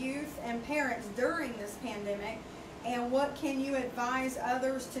support your youth and parents during this pandemic, and what can you advise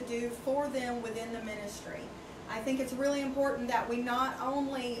others to do for them within the ministry? I think it's really important that we not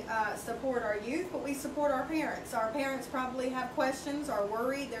only support our youth, but we support our parents. Our parents probably have questions, are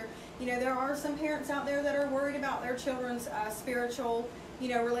worried. There are some parents out there that are worried about their children's spiritual,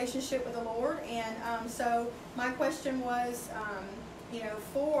 relationship with the Lord. And so my question was,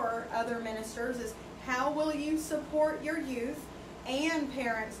 for other ministers is, how will you support your youth and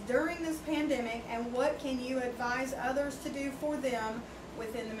parents during this pandemic, and what can you advise others to do for them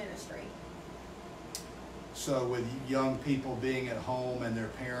within the ministry? So with young people being at home and their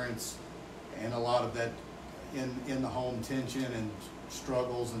parents, and a lot of that in the home tension and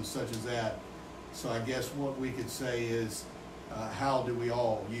struggles and such as that. So I guess what we could say is, how do we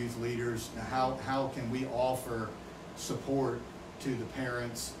all, youth leaders, how can we offer support to the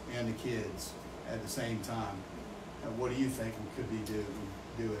parents and the kids at the same time? What do you think we could be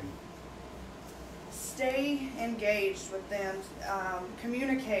doing? Stay engaged with them.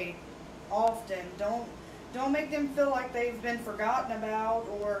 Communicate often. Don't make them feel like they've been forgotten about,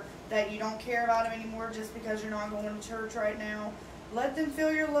 or that you don't care about them anymore just because you're not going to church right now. Let them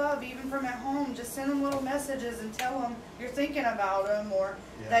feel your love, even from at home. Just send them little messages and tell them you're thinking about them, or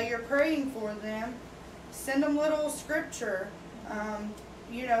that you're praying for them. Send them little scripture,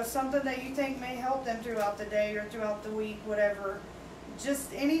 something that you think may help them throughout the day or throughout the week, whatever.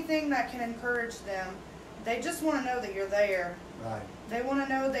 Just anything that can encourage them. They just want to know that you're there. Right. They want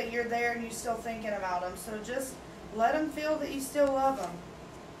to know that you're there and you're still thinking about them. So just let them feel that you still love them.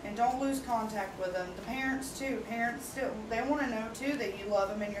 And don't lose contact with them. The parents too. They want to know too that you love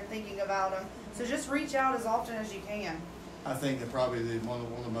them and you're thinking about them. So just reach out as often as you can. I think that probably one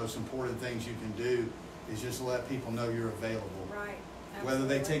of the most important things you can do is just let people know you're available. Right. Whether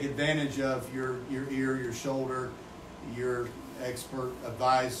they take advantage of your ear, your shoulder, your expert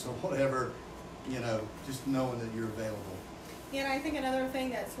advice or whatever, just knowing that you're available. Yeah, and I think another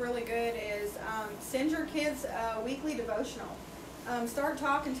thing that's really good is send your kids a weekly devotional. Start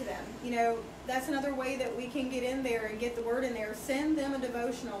talking to them. That's another way that we can get in there and get the word in there. Send them a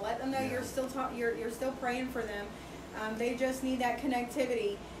devotional. Let them know you're still praying for them. They just need that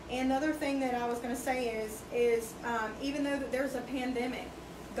connectivity. And the other thing that I was going to say is even though there's a pandemic,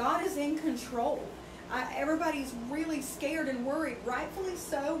 God is in control. Everybody's really scared and worried. Rightfully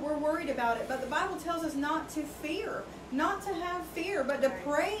so, we're worried about it. But the Bible tells us not to fear, not to have fear, but to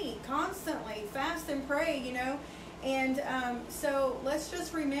pray constantly, fast and pray, And so let's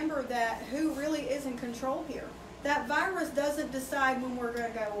just remember that who really is in control here. That virus doesn't decide when we're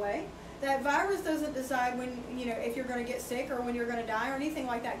going to go away. That virus doesn't decide when, if you're going to get sick or when you're going to die or anything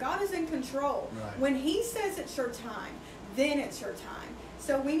like that. God is in control. Right. When He says it's your time, then it's your time.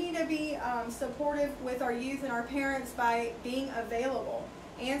 So we need to be supportive with our youth and our parents by being available,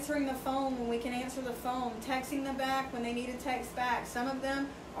 answering the phone when we can answer the phone, texting them back when they need to text back. Some of them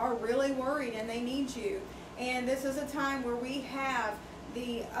are really worried and they need you. And this is a time where we have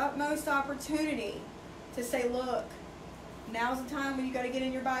the utmost opportunity to say, look, now's the time when you got to get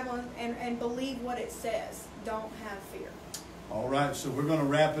in your Bible and believe what it says. Don't have fear. All right, so we're going to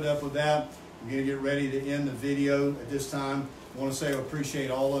wrap it up with that. We're going to get ready to end the video at this time. I want to say I appreciate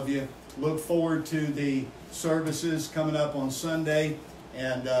all of you. Look forward to the services coming up on Sunday.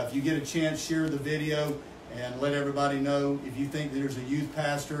 And if you get a chance, share the video and let everybody know if you think there's a youth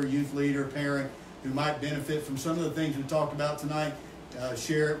pastor, youth leader, parent who might benefit from some of the things we talked about tonight.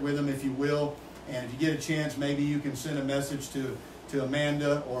 Share it with them if you will. And if you get a chance, maybe you can send a message to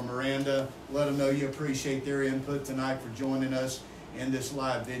Amanda or Miranda. Let them know you appreciate their input tonight for joining us in this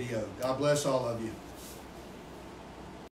live video. God bless all of you.